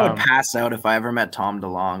 I think I would pass out if I ever met Tom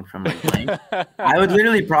DeLonge from like Blink. I would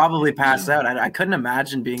literally probably pass out. I couldn't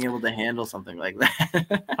imagine being able to handle something like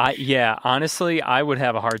that. Honestly, I would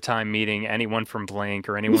have a hard time meeting anyone from Blink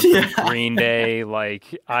or anyone from Green Day.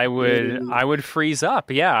 Like I would freeze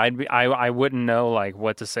up. Yeah, I wouldn't know like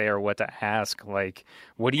what to say or what to ask. Like,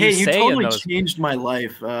 what do you say? You totally in those... changed my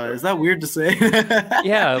life. Is that weird to say?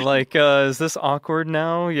 Yeah, like is this awkward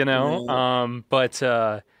now? You know,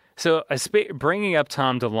 So, bringing up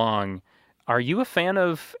Tom DeLonge, are you a fan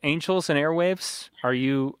of Angels and Airwaves? Are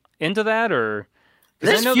you into that, or?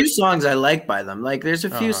 There's a few songs I like by them. Like, there's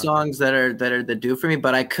a few songs that do for me,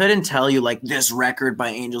 but I couldn't tell you like this record by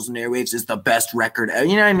Angels and Airwaves is the best record.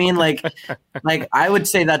 You know what I mean? Like, like I would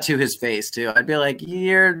say that to his face too. I'd be like,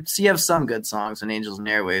 you have some good songs on Angels and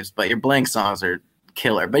Airwaves, but your Blink songs are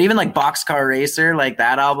killer. But even like Boxcar Racer, like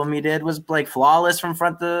that album he did was like flawless from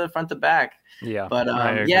front to back. Yeah. But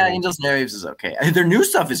I agree. yeah, Angels and Airwaves is okay. Their new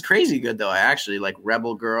stuff is crazy good though. I actually like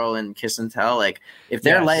Rebel Girl and Kiss and Tell. Like if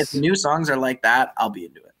they're like if the new songs are like that, I'll be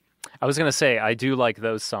into it. I was gonna say I do like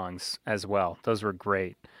those songs as well. Those were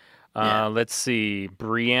great. Yeah. Let's see,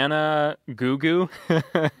 Brianna Gugu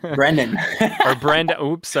Brendan. or Brenda.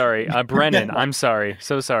 Oops, sorry, Brennan. I'm sorry,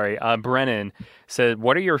 so sorry. Brennan said,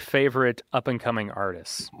 "What are your favorite up and coming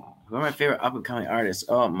artists?" Who are my favorite up and coming artists?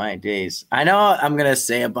 Oh my days! I know I'm gonna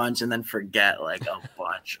say a bunch and then forget like a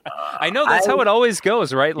bunch. I know that's how it always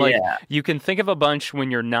goes, right? Like Yeah. you can think of a bunch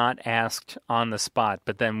when you're not asked on the spot,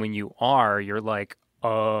 but then when you are, you're like,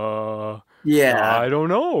 Yeah, I don't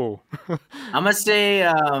know. I'm gonna say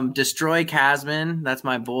Destroy Casman. That's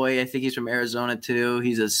my boy. I think he's from Arizona too.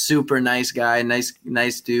 He's a super nice guy,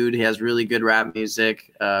 nice dude. He has really good rap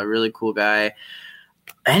music. Really cool guy.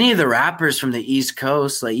 Any of the rappers from the East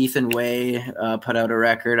Coast, like Ethan Way, put out a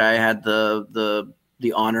record. I had the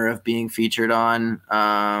honor of being featured on.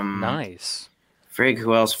 Nice. Frig,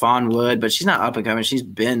 who else? Fawn Wood, but she's not up and coming. She's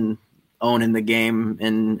been owning the game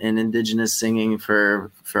in indigenous singing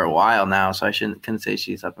for a while now, so I couldn't say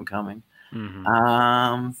she's up and coming.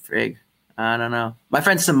 Mhm. Frig, I don't know. My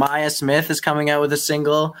friend Samaya Smith is coming out with a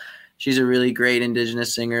single. She's a really great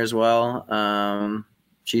indigenous singer as well.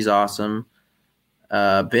 She's awesome.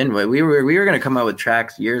 We were gonna come out with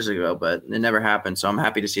tracks years ago, but it never happened. So I'm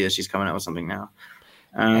happy to see that she's coming out with something now.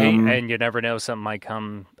 Hey, and you never know, something might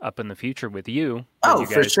come up in the future with you. Oh, You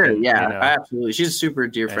for guys sure. can, Yeah, you know. absolutely. She's a super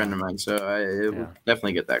dear friend of mine, so it will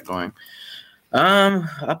definitely get that going.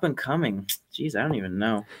 Up and coming. Jeez, I don't even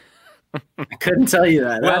know. I couldn't tell you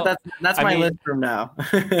that. Well, that's I my mean- list from now.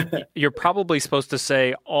 You're probably supposed to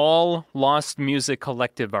say all Lost Music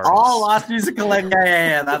Collective artists. All Lost Music Collective.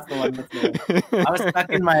 Yeah. That's the one. That's the one. I was stuck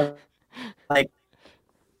in my like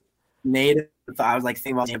native. I was like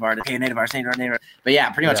thinking about native artists. Okay, native artists, native. But yeah,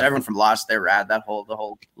 pretty much Yeah. everyone from Lost, they're rad. The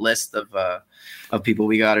whole list of people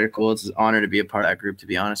we got are cool. It's an honor to be a part of that group, to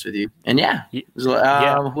be honest with you. And yeah, Y- who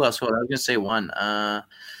else? Hold on, I was gonna say one. I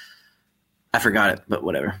forgot it, but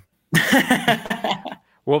whatever.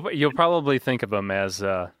 Well, but you'll probably think of them as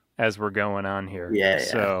we're going on here. Yeah.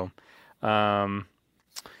 So,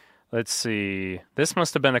 let's see. This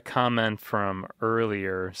must have been a comment from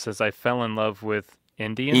earlier. It says, I fell in love with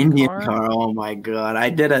Indian Car. Oh my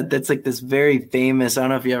god, that's like this very famous. I don't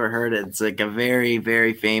know if you ever heard it. It's like a very,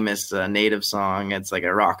 very famous native song. It's like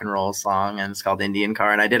a rock and roll song, and it's called Indian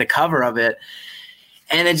Car. And I did a cover of it,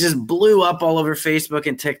 and it just blew up all over Facebook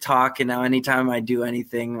and TikTok. And now anytime I do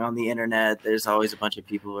anything on the internet, there's always a bunch of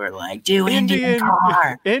people who are like, "Do Indian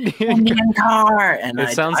Car, Indian Car," and It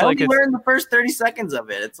sounds I like only it's- learned the first 30 seconds of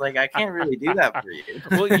it. It's like I can't really do that for you.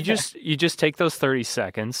 Well, you just take those 30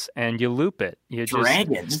 seconds and you loop it. You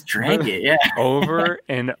Drag it, yeah. over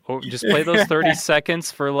and just play those 30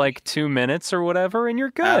 seconds for like 2 minutes or whatever, and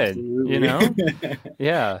you're good. Absolutely. You know?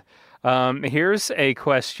 Yeah. Here's a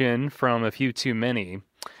question from A Few Too Many.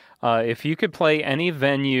 If you could play any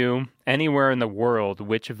venue anywhere in the world,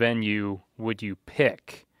 which venue would you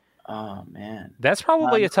pick? Oh man. That's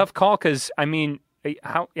probably a tough call because, I mean,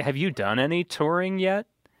 how have you done any touring yet?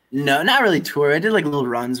 No, not really tour. I did like little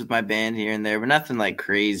runs with my band here and there, but nothing like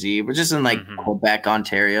crazy. We're just in like Quebec,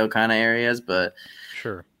 Ontario kind of areas, but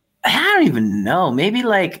Sure. I don't even know. Maybe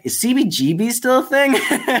like is CBGB still a thing?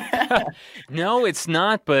 No, it's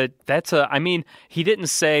not, but that's I mean, he didn't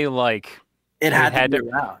say like It had had to to- be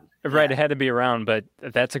around. right, it had to be around, but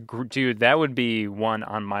that's dude, that would be one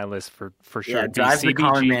on my list for sure. Yeah, It'd be drive the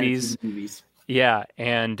Common Man at CBGB's. CBGB's. Yeah,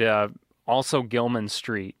 and also Gilman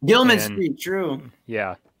Street. Gilman And, Street, true.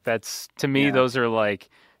 Yeah, that's to me. Yeah. Those are like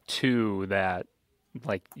two that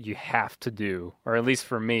like you have to do, or at least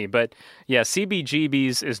for me. But yeah,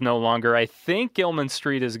 CBGB's is no longer. I think Gilman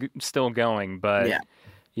Street is still going, but Yeah.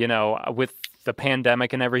 you know, with the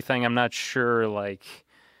pandemic and everything, I'm not sure like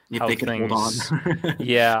If how they could hold things. on.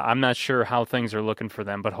 Yeah, I'm not sure how things are looking for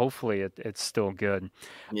them, but hopefully it's still good.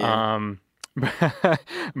 Yeah.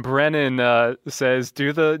 Brennan says,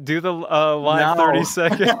 "Do the live No. 30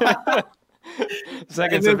 seconds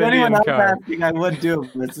If of there's anyone Indian else Car." asking, I would do it,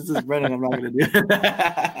 but since it's Brennan, I'm not going to do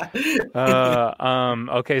it.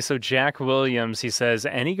 Okay, so Jack Williams, he says,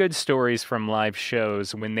 any good stories from live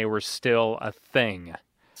shows when they were still a thing?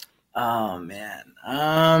 Oh man.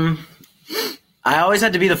 I always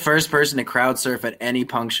had to be the first person to crowd surf at any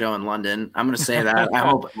punk show in London. I'm going to say that. I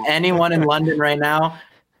hope anyone in London right now.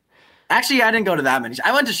 Actually, I didn't go to that many.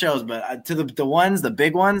 I went to shows, but to the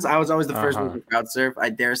big ones, I was always the first one to crowd surf. I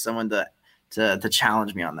dare someone to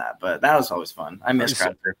challenge me on that, but that was always fun. I miss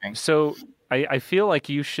crowd surfing. So I feel like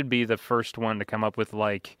you should be the first one to come up with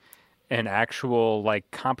like an actual like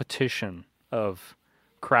competition of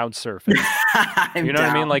crowd surfing. You know what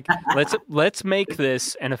I mean? Like, let's make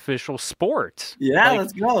this an official sport. Yeah, Like,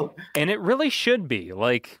 let's go. and it really should be.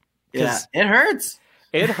 Like, Yeah, 'cause it hurts.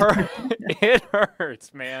 it hurt. It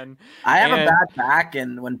hurts, man. I have a And- bad back,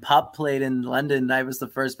 and when Pup played in London, I was the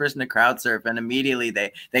first person to crowd surf, and immediately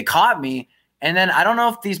they caught me. And then I don't know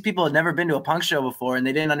if these people had never been to a punk show before, and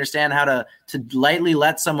they didn't understand how to lightly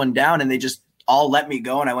let someone down, and they just all let me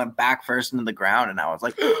go, and I went back first into the ground, and I was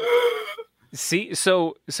like, See,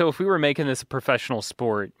 so if we were making this a professional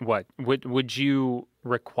sport, what would you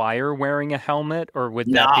require wearing a helmet, or would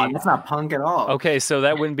no, that be? that's not punk at all. Okay, so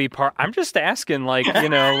that wouldn't be part. I'm just asking, like, you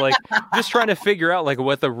know, like, just trying to figure out like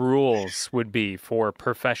what the rules would be for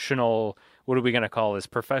professional. What are we gonna call this?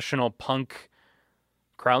 Professional punk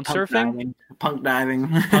crowd surfing, Punk diving.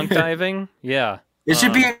 punk diving. Yeah, It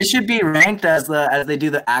should be ranked as they do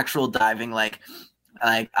the actual diving, like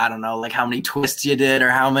I don't know, like how many twists you did, or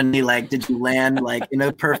how many like did you land like in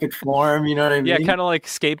a perfect form. You know what I mean? yeah, kind of like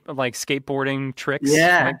skateboarding tricks.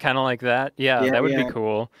 Yeah. kind of like that. Yeah, Yeah, that would yeah. be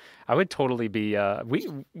cool. I would totally be.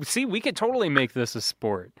 We could totally make this a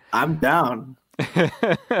sport. I'm down.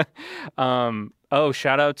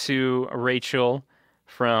 Shout out to Rachel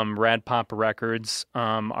from Rad Pop Records.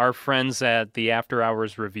 Our friends at the After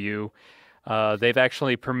Hours Review. They've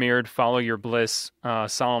actually premiered Follow Your Bliss,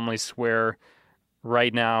 Solemnly Swear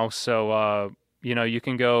right now. So, you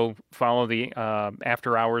can go follow the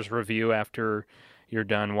After Hours Review after you're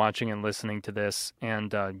done watching and listening to this,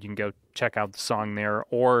 and you can go check out the song there,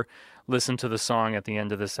 or listen to the song at the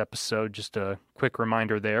end of this episode. Just a quick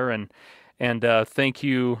reminder there. And thank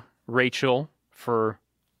you, Rachel, for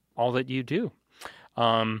all that you do.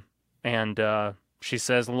 She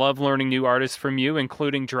says, love learning new artists from you,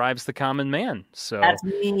 including Drives the Common Man. So That's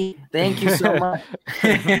me. Thank you so much.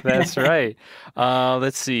 that's right.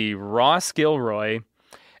 Let's see. Ross Gilroy.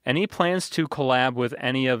 Any plans to collab with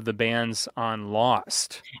any of the bands on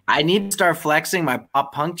Lost? I need to start flexing my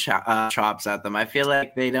pop punk chops at them. I feel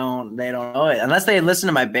like they don't know it unless they listen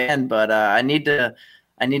to my band. But I need to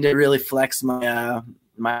really flex my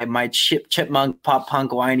my chipmunk pop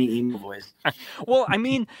punk whiny emo voice. Well, I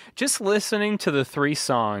mean, just listening to the 3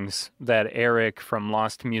 songs that Eric from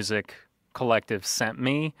Lost Music Collective sent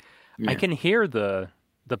me, I can hear the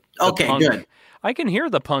Okay, punk, good. I can hear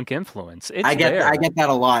the punk influence. It's I get there. that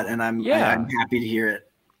a lot, and I'm Yeah. happy to hear it.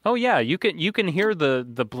 Oh yeah, you can hear the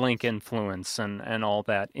Blink influence and all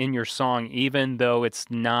that in your song, even though it's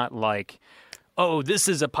not like, oh, this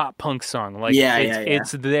is a pop punk song. Like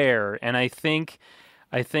it's there, and I think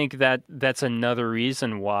that that's another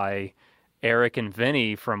reason why Eric and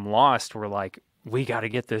Vinny from Lost were like, we got to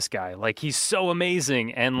get this guy. Like, he's so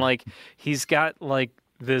amazing, and like he's got like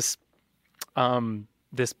this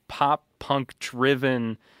pop punk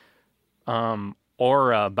driven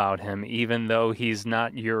aura about him, even though he's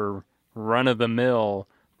not your run of the mill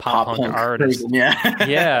pop punk artist. Person, yeah.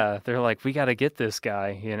 Yeah, they're like, we got to get this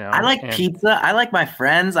guy. You know, I like pizza. I like my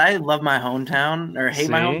friends. I love my hometown, or hate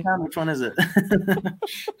my See? hometown. Which one is it?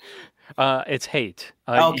 It's hate.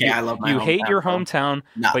 Okay, I love my You hate hometown, your so- hometown,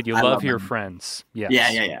 No, but you I love love your my- friends. Yes.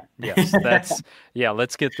 Yeah. Yes, that's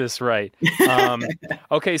let's get this right.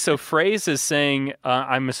 Okay, so Phrase is saying,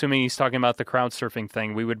 I'm assuming he's talking about the crowd surfing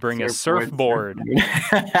thing. We would bring a surfboard.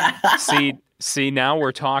 See, now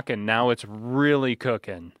we're talking. Now it's really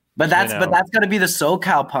cooking. But that's You know. got to be the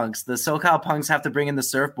SoCal punks. The SoCal punks have to bring in the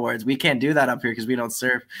surfboards. We can't do that up here because we don't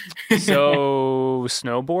surf. So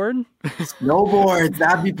snowboard? Snowboards,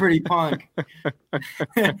 that'd be pretty punk.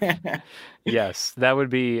 Yes, that would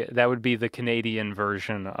be the Canadian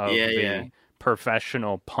version of Yeah.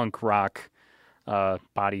 professional punk rock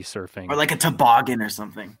body surfing. Or like a toboggan or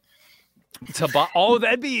something. Oh,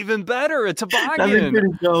 that'd be even better. A That'd be toboggan. pretty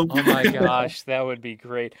dope. Oh my gosh, that would be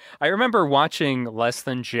great. I remember watching Less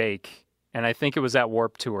Than Jake, and I think it was at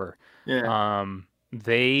Warped Tour. Yeah.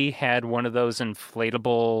 They had one of those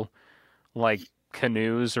inflatable like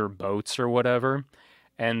canoes or boats or whatever,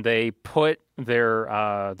 and they put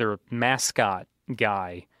their mascot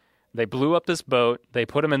guy. They blew up this boat, they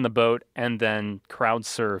put him in the boat, and then crowd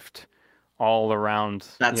surfed all around.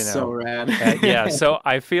 That's so rad. Yeah, so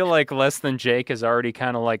I feel like Less Than Jake has already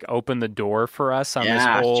kind of like opened the door for us on this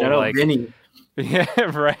whole shout out like Vinny. yeah,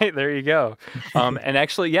 right. There you go. And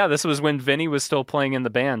actually, yeah, this was when Vinny was still playing in the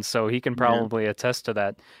band, so he can probably attest to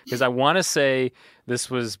that. Because I want to say this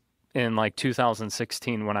was in like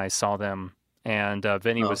 2016 when I saw them, and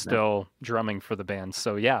Vinny was still drumming for the band.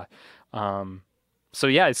 So yeah,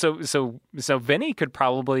 so Vinny could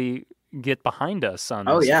probably get behind us on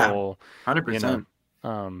this whole. 100%. You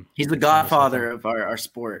know, He's the godfather of our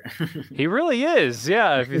sport. he really is.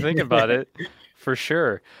 Yeah, if you think about it, for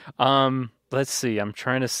sure. let's see. I'm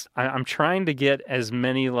trying to get as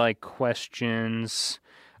many like questions.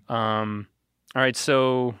 All right,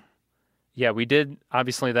 so yeah, we did.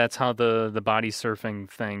 Obviously, that's how the body surfing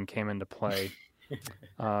thing came into play.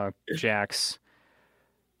 Jax.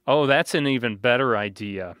 Oh, that's an even better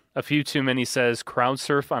idea. A few too many says crowd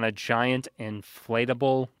surf on a giant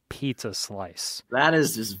inflatable pizza slice. That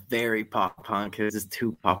is just very pop punk. It's just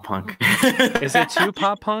too pop punk. Is it too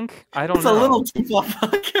pop punk? I don't It's know. a little too pop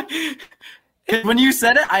punk. When you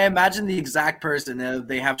said it, I imagined the exact person.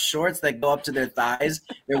 They have shorts that go up to their thighs.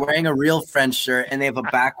 They're wearing a real French shirt, and they have a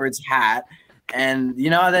backwards hat. And you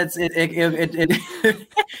know that's it.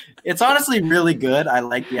 It's honestly really good. I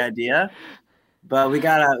like the idea, but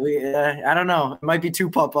I don't know. It might be too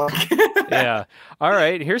pop punk. Yeah. All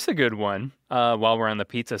right. Here's a good one. While we're on the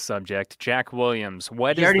pizza subject, Jack Williams.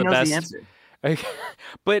 What He is already the knows best? the answer.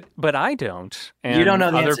 But I don't. And You don't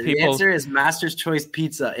know the other answer. People... The answer is Master's Choice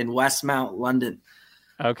Pizza in Westmount, London.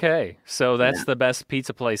 Okay, so that's the best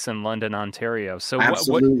pizza place in London, Ontario. So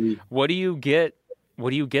Absolutely. What do you get?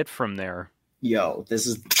 What do you get from there? Yo, this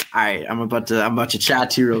is all right. I'm about to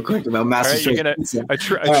chat to you real quick about Master's All right, Choice you're gonna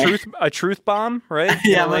Pizza. a truth bomb, right?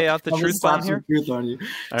 Yeah, lay out the I'm gonna truth slap bomb some here. truth on you.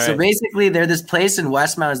 All So right. basically, there's this place in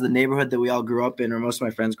Westmount, is the neighborhood that we all grew up in, or most of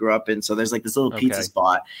my friends grew up in. So there's like this little pizza Okay.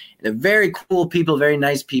 spot. They're very cool people, very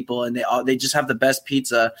nice people, and they just have the best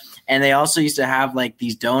pizza. And they also used to have like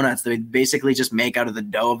these donuts that they basically just make out of the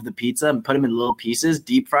dough of the pizza and put them in little pieces,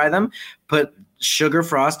 deep fry them, put sugar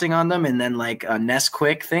frosting on them, and then like a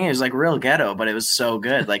Nesquik thing. It was like real ghetto, but it was so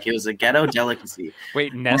good. Like it was a ghetto delicacy.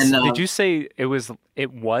 Wait, And, did you say it was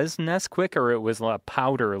Nesquik or it was a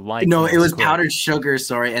powder like? No, it was Nesquik? powdered sugar,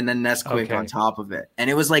 sorry, and then Nesquik Okay. on top of it. And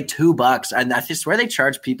it was like $2. And I swear they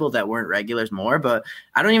charge people that weren't regulars more, but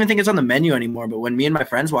I don't even think it's on the menu anymore. But when me and my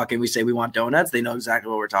friends walk in, we say we want donuts, they know exactly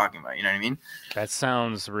what we're talking about. You know what I mean? That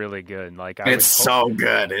sounds really good. Like It's so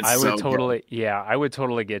good. It's I would so totally, yeah, I would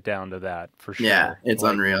totally get down to that for good. sure. Yeah, it's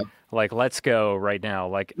like, unreal. Like, let's go right now.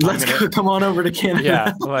 Like, I'm Let's gonna- go. Come on over to Canada.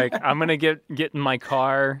 Yeah, like I'm gonna get in my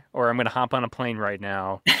car or I'm gonna hop on a plane right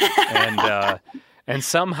now, and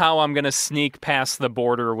somehow I'm gonna sneak past the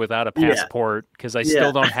border without a Yeah. passport because I Yeah.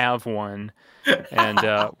 still don't have one, and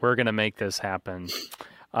we're gonna make this happen.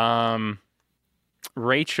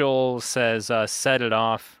 Rachel says, "Set it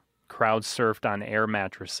off." Crowd surfed on air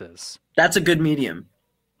mattresses. That's a good medium.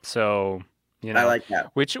 So you know, I like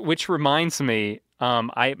that. Which reminds me, where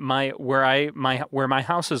my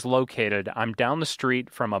house is located, I'm down the street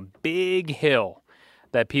from a big hill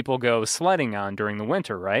that people go sledding on during the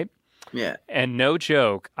winter, right? Yeah. And no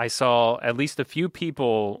joke, I saw at least a few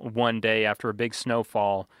people one day after a big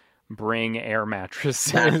snowfall bring air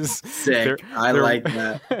mattresses. That's sick. I they're- like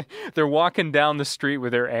that. They're walking down the street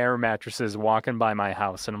with their air mattresses, walking by my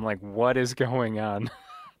house, and I'm like, what is going on?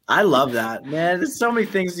 I love that, man. There's so many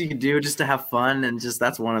things you can do just to have fun, and just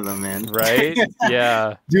that's one of them, man. Right?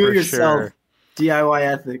 Yeah. Do for it yourself. sure. DIY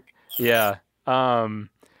ethic. Yeah.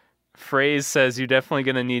 Phrase says you're definitely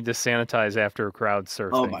going to need to sanitize after a crowd surfing.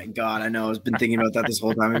 Oh my god, I know. I've been thinking about that this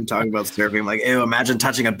whole time. I've been talking about surfing. I'm like, ew, imagine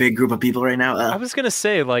touching a big group of people right now. I was going to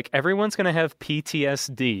say, like, everyone's going to have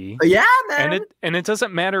PTSD. Yeah, man. And it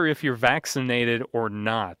doesn't matter if you're vaccinated or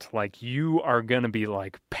not. Like, you are going to be,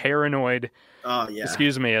 like, paranoid, Oh yeah.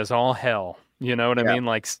 excuse me, as all hell. You know what I Yeah. mean?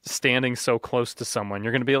 Like, standing so close to someone.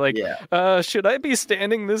 You're going to be like, Yeah. should I be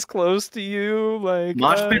standing this close to you? Like,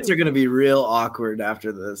 Mosh pits are gonna be real awkward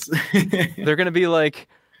after this. they're going to be like,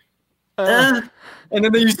 and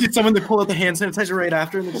then you see someone that pull out the hand sanitizer right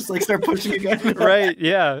after, and they just like start pushing again. right,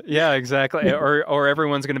 yeah, exactly. Or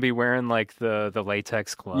everyone's going to be wearing like the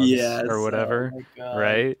latex gloves Yes. or whatever, Oh my God.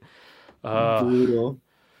 right? Brutal.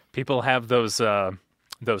 People have those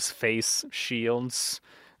face shields,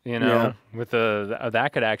 you know, with that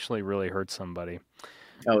could actually really hurt somebody.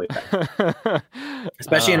 Oh yeah.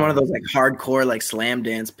 Especially in one of those like hardcore like slam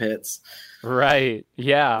dance pits. Right.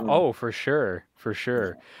 Yeah. Yeah. Oh, for sure. For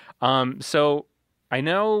sure. So I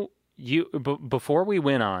know you before we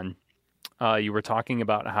went on, you were talking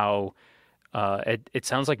about how it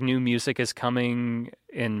sounds like new music is coming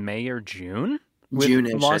in May or June. With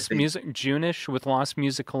June-ish, I Lost think. Music, June-ish with Lost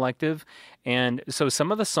Music Collective, and so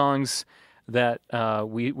some of the songs that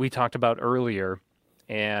we talked about earlier,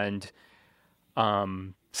 and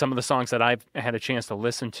some of the songs that I've had a chance to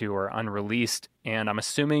listen to are unreleased, and I'm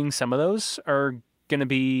assuming some of those are going to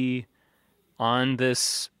be on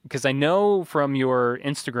this because I know from your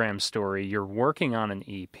Instagram story you're working on an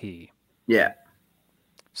EP. Yeah.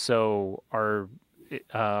 So are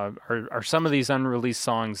some of these unreleased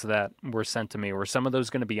songs that were sent to me, were some of those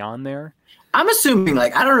going to be on there? I'm assuming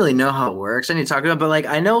like I don't really know how it works. I need to talk about, but like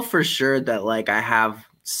I know for sure that like I have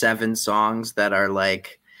 7 songs that are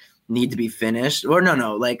like need to be finished, or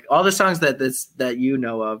no, like all the songs that you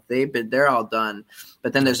know of, they're all done.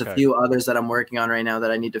 But then there's a few others that I'm working on right now that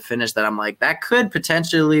I need to finish that I'm like, that could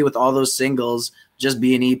potentially, with all those singles, just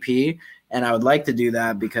be an EP. And I would like to do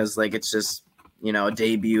that because like it's just, you know, a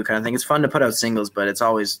debut kind of thing. It's fun to put out singles, but it's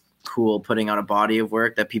always cool putting out a body of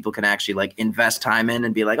work that people can actually like invest time in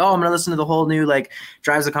and be like, oh, I'm gonna listen to the whole new like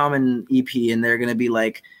Drives the Common EP, and they're gonna be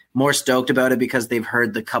like more stoked about it because they've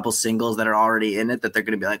heard the couple singles that are already in it, that they're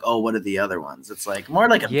going to be like, oh, what are the other ones? It's like more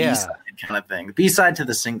like a B-side kind of thing. B-side to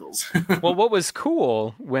the singles. Well, what was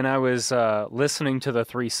cool when I was listening to the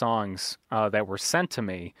 3 songs that were sent to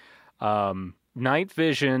me, Night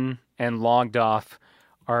Vision and Logged Off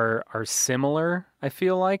are similar, I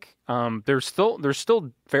feel like. They're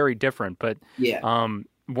still very different, but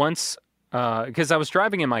once because I was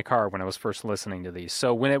driving in my car when I was first listening to these.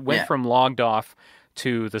 So when it went from Logged Off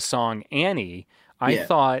to the song Annie, I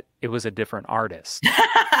thought it was a different artist.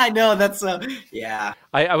 I know, that's I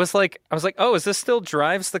was like, oh, is this still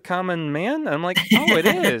Drives the Common Man? And I'm like, oh, it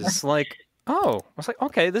is. Like, oh, I was like,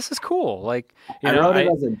 okay, this is cool. Like, I wrote it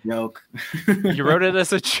as a joke. You wrote it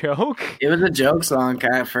as a joke? It was a joke song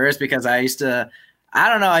at first because I used to, I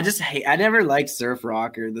don't know, I never liked surf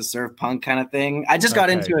rock or the surf punk kind of thing. I just got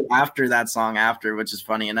into it after that song which is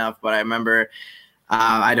funny enough. But I remember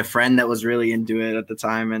I had a friend that was really into it at the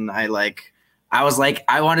time, and I was like,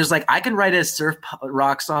 I can write a surf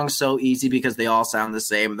rock song so easy because they all sound the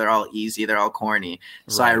same. They're all easy. They're all corny.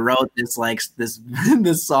 Right. So I wrote this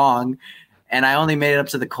this song, and I only made it up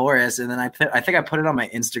to the chorus. And then I think I put it on my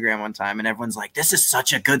Instagram one time, and everyone's like, this is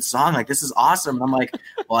such a good song. Like, this is awesome. And I'm like,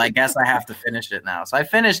 well, I guess I have to finish it now. So I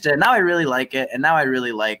finished it. Now I really like it. And now I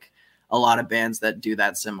really like a lot of bands that do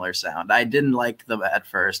that similar sound. I didn't like them at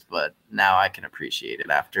first, but now I can appreciate it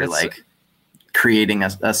after creating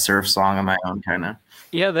a surf song of my own kind of.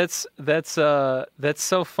 Yeah, that's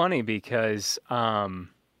so funny because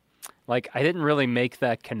like I didn't really make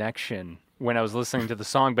that connection when I was listening to the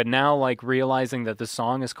song, but now like realizing that the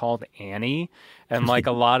song is called Annie, and like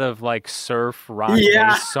a lot of like surf rock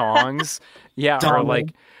based songs are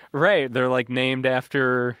like they're like named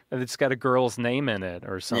after, it's got a girl's name in it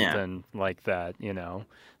or something like that, you know.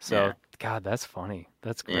 So God, that's funny.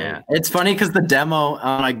 That's great. Yeah, it's funny because the demo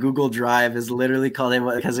on my Google Drive is literally called,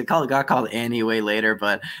 because it got called Annie way later,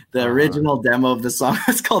 but the original demo of the song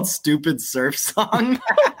is called Stupid Surf Song.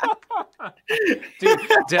 Dude,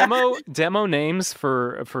 demo names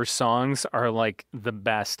for songs are like the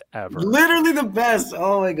best ever. Literally the best.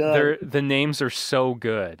 Oh my God. The names are so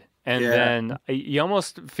good. And then you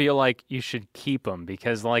almost feel like you should keep them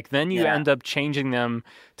because like then you end up changing them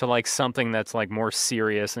to like something that's like more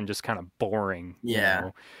serious and just kind of boring. You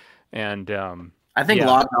know? And I think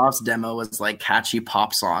Logged Off's demo was like Catchy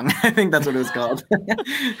Pop Song. I think that's what it was called.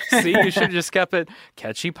 See, you should have just kept it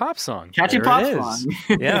Catchy Pop Song. Catchy Pop Song.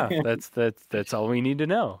 Yeah, that's all we need to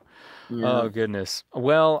know. Yeah. Oh goodness.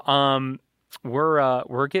 Well,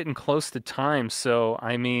 we're getting close to time, so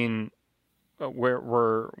I mean,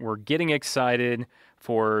 we're getting excited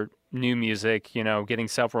for new music. You know, getting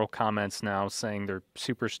several comments now saying they're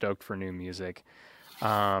super stoked for new music,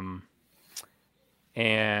 and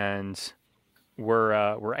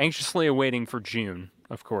we're anxiously awaiting for June,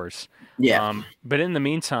 of course. Yeah. But in the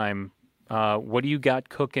meantime, what do you got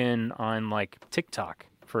cooking on like TikTok,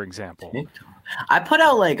 for example? I put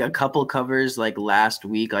out like a couple covers like last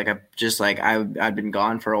week. Like I've been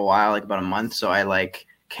gone for a while, like about a month. So I like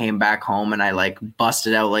came back home and I like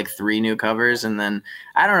busted out like 3 new covers, and then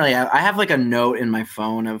I have like a note in my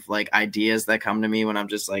phone of like ideas that come to me when I'm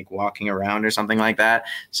just like walking around or something like that.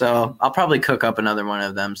 So I'll probably cook up another one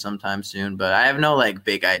of them sometime soon, but I have no like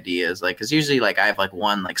big ideas, like because usually like I have like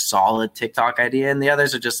one like solid TikTok idea and the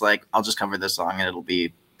others are just like I'll just cover this song and it'll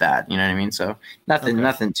be that, you know what I mean? So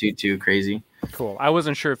nothing too crazy. Cool. I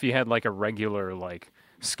wasn't sure if you had like a regular like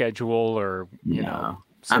schedule or you know.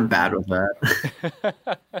 I'm bad with that.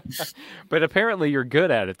 But apparently you're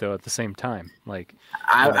good at it though at the same time. Like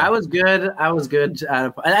I was good at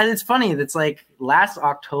it. And it's funny, it's like last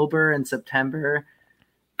October and September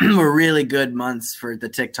were really good months for the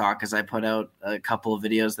TikTok because I put out a couple of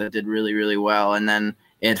videos that did really, really well, and then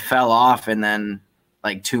it fell off, and then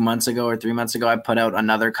like 2 months ago or 3 months ago I put out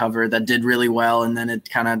another cover that did really well, and then it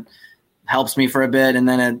kind of helps me for a bit, and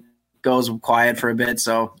then it goes quiet for a bit.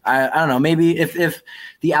 So I don't know. Maybe if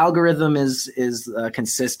the algorithm is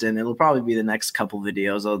consistent, it'll probably be the next couple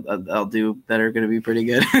videos I'll do that are going to be pretty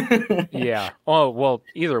good. Yeah. Oh, well,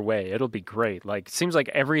 either way, it'll be great. Like, it seems like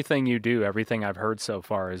everything you do, everything I've heard so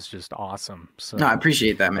far is just awesome. So, No, I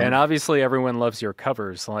appreciate that, man. and obviously everyone loves your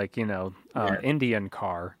covers, like, Yeah. Indian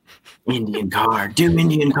Car. Indian car, do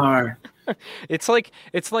Indian car. It's like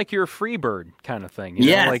your Freebird kind of thing. You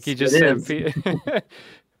know? Yes, Like you just it have is.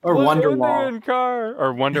 Or Wonderwall. Indian Car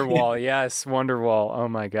or Wonderwall. Yes, Wonderwall. Oh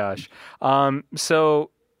my gosh.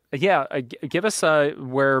 So yeah, give us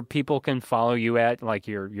where people can follow you at, like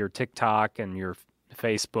your TikTok and your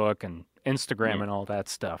Facebook and Instagram and all that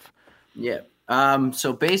stuff. Yeah.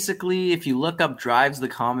 So basically, if you look up Drives the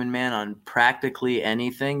Common Man on practically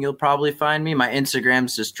anything, you'll probably find me. My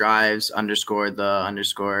Instagram's just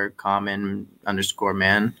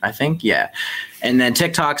Drives_the_common_man, I think. Yeah. And then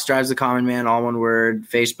TikTok's Drives the Common Man, all one word.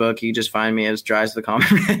 Facebook, you just find me as Drives the Common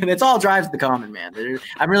Man. It's all Drives the Common Man.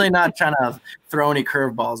 I'm really not trying to throw any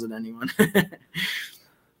curveballs at anyone.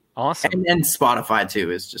 Awesome. And Spotify,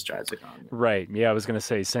 too, is just Drives the Common Man. Right. Yeah, I was going to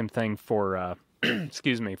say same thing for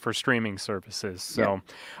excuse me, for streaming services. So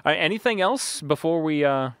anything else before we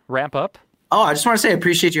wrap up? Oh, I just want to say I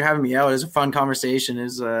appreciate you having me out. It was a fun conversation.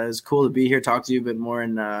 It's cool to be here, talk to you a bit more,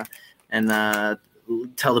 and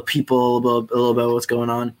tell the people a little bit what's going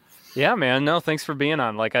on. Yeah, man. No, thanks for being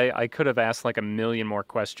on. Like, I could have asked like a million more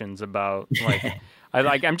questions about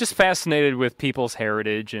like I'm just fascinated with people's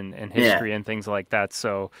heritage and history and things like that.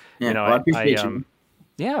 So Well, I appreciate you.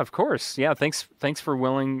 Yeah, of course. Yeah, thanks for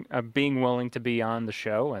being willing to be on the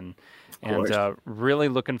show, and really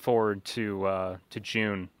looking forward to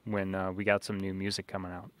June when we got some new music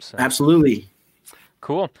coming out. So. Absolutely.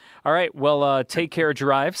 Cool. All right. Well, take care,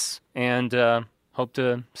 Drives, and hope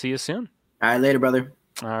to see you soon. All right, later, brother.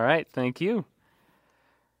 All right. Thank you.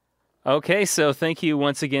 Okay, so thank you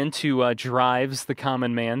once again to Drives the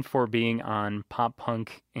Common Man for being on Pop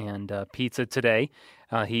Punk and Pizza today.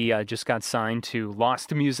 He just got signed to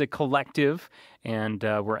Lost Music Collective, and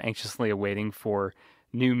we're anxiously awaiting for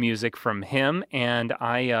new music from him. And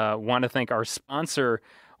I want to thank our sponsor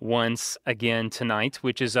once again tonight,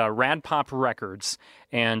 which is Rad Pop Records,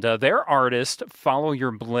 and their artist, Follow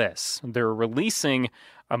Your Bliss. They're releasing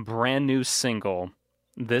a brand new single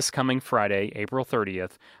this coming Friday, April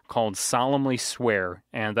 30th, called Solemnly Swear,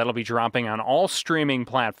 and that'll be dropping on all streaming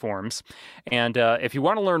platforms. And if you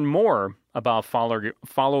want to learn more about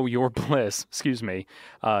Follow Your Bliss, hit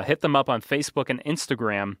them up on Facebook and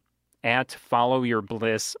Instagram at Follow Your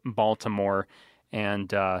Bliss Baltimore,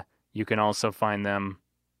 and you can also find them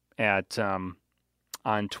at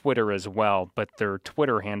on Twitter as well, but their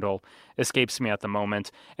Twitter handle escapes me at the moment.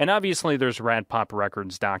 And obviously there's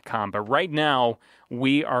radpoprecords.com, but right now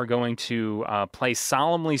we are going to play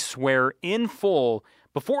Solemnly Swear in full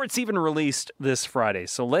before it's even released this Friday.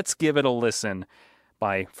 So let's give it a listen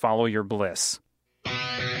by Follow Your Bliss.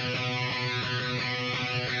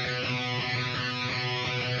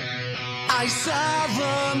 I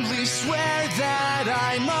solemnly swear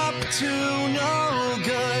that I'm up to no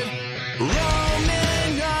good.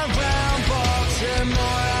 Roaming around Baltimore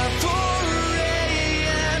at 4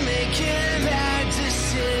 a.m. making bad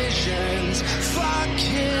decisions.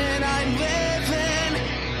 Fucking, I'm living,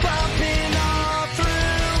 bumping all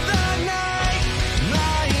through the night.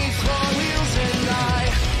 My 4 wheels and I.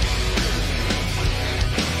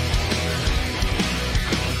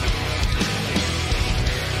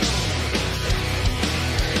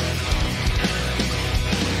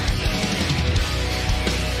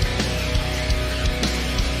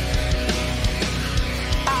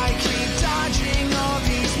 I keep dodging all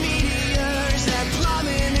these meteors that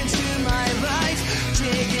plummet into my life,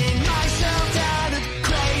 digging myself out of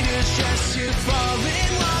craters just to fall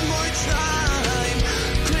in one more time,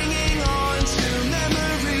 clinging on to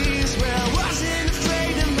memories where I wasn't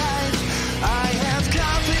afraid of life. I have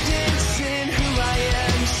confidence in who I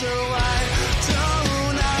am, so why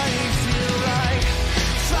don't I feel like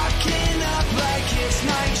fucking up like it's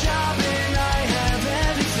my job and I have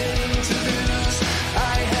everything to lose.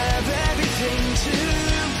 I have everything to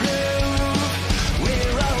prove.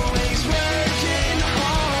 We're always working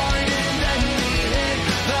hard and then we hit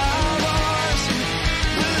the bars.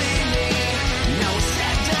 Believe me, no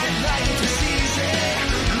said that life is easy.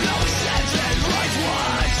 No said that life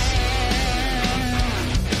was.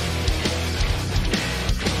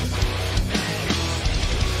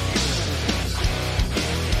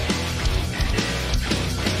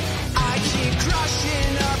 I keep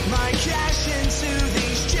crushing up my cash into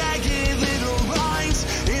these jagged little lines,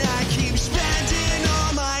 and I keep spending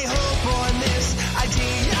all my hope on this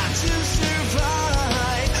idea to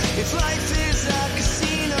survive. If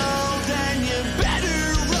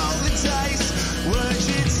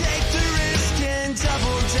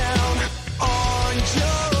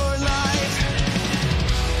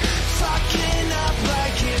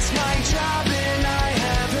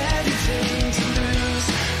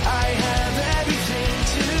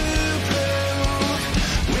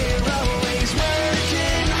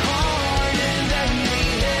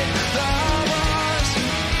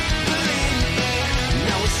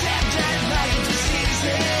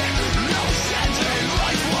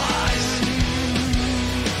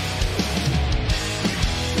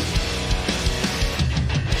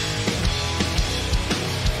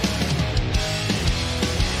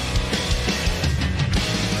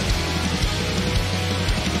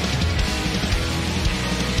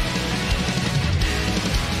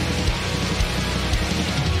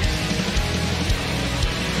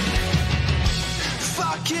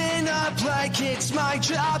up like it's my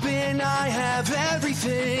job and I have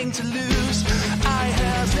everything to lose. I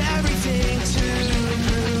have everything to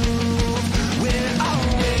prove. We're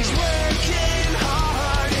always working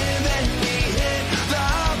hard and then we hit the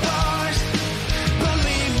bars.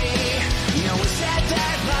 Believe me, no one said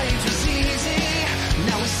that life was easy.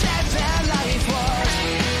 No one said that life was.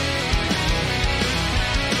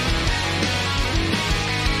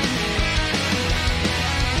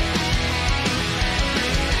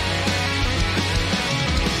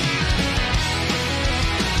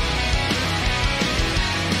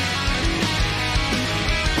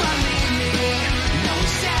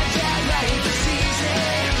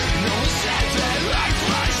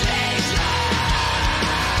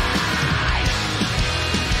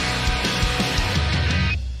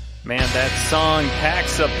 Man, that song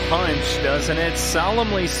packs a punch, doesn't it?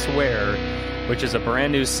 Solemnly Swear, which is a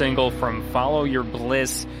brand new single from Follow Your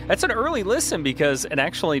Bliss. That's an early listen because it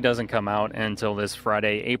actually doesn't come out until this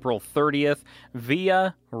Friday, April 30th,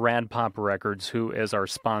 via Rad Pop Records, who is our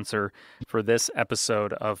sponsor for this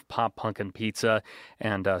episode of Pop Punk and Pizza.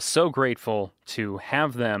 And so grateful to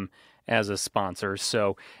have them as a sponsor.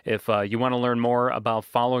 So if you want to learn more about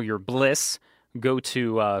Follow Your Bliss, go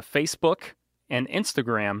to Facebook and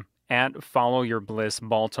Instagram at Follow Your Bliss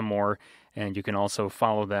Baltimore, and you can also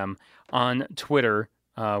follow them on Twitter,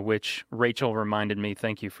 which Rachel reminded me,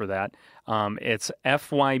 thank you for that. It's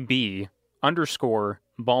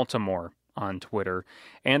FYB_Baltimore on Twitter.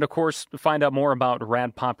 And of course, to find out more about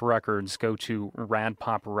Rad Pop Records, go to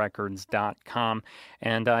radpoprecords.com,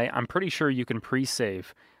 and I'm pretty sure you can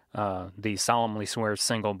pre-save the Solemnly Swear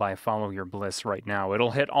single by Follow Your Bliss right now.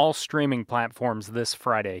 It'll hit all streaming platforms this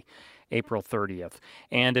Friday, April 30th.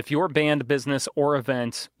 And if your band, business, or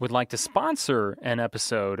event would like to sponsor an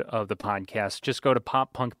episode of the podcast, just go to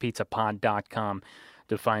poppunkpizzapod.com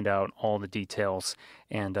to find out all the details,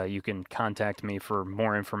 and you can contact me for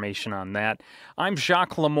more information on that. I'm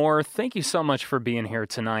Jacques Lamour. Thank you so much for being here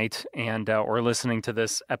tonight and or listening to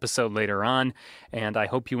this episode later on, and I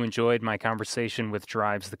hope you enjoyed my conversation with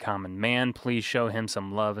Drives the Common Man. Please show him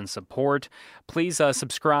some love and support. Please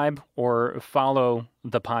subscribe or follow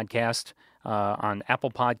the podcast on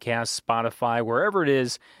Apple Podcasts, Spotify, wherever it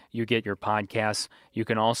is you get your podcasts. You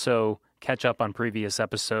can also catch up on previous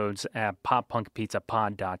episodes at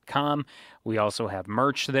poppunkpizzapod.com. We also have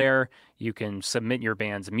merch there. You can submit your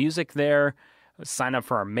band's music there, sign up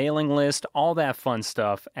for our mailing list, all that fun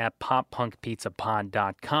stuff at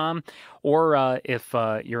poppunkpizzapod.com. Or if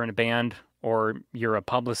you're in a band or you're a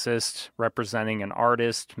publicist representing an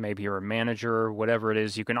artist, maybe you're a manager, whatever it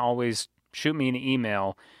is, you can always shoot me an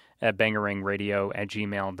email at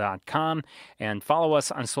bangarangradio@gmail.com, and follow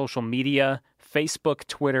us on social media, Facebook,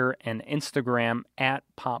 Twitter, and Instagram at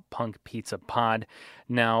Pop Punk Pizza Pod.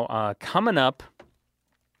 Now, coming up,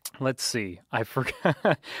 let's see. I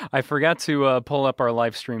forgot to pull up our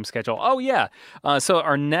live stream schedule. Oh, yeah. So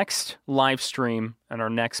our next live stream and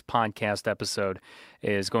our next podcast episode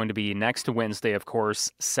is going to be next Wednesday, of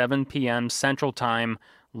course, 7 p.m. Central Time,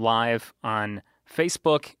 live on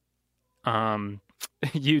Facebook,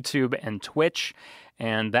 YouTube, and Twitch,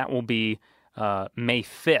 and that will be May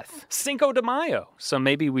 5th, Cinco de Mayo. So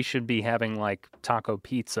maybe we should be having like taco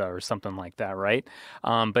pizza or something like that, right?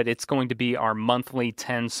 But it's going to be our monthly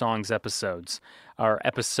 10 songs episode.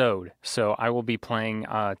 So I will be playing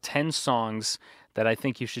 10 songs that I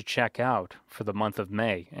think you should check out for the month of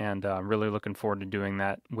May, and I'm really looking forward to doing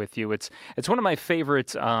that with you. It's one of my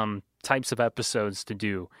favorite types of episodes to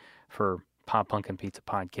do for Pop Punk and Pizza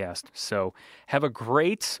Podcast. So have a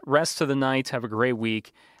great rest of the night. Have a great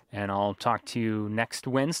week. And I'll talk to you next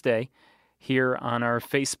Wednesday here on our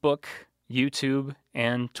Facebook, YouTube,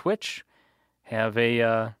 and Twitch. Have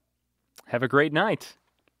a great night.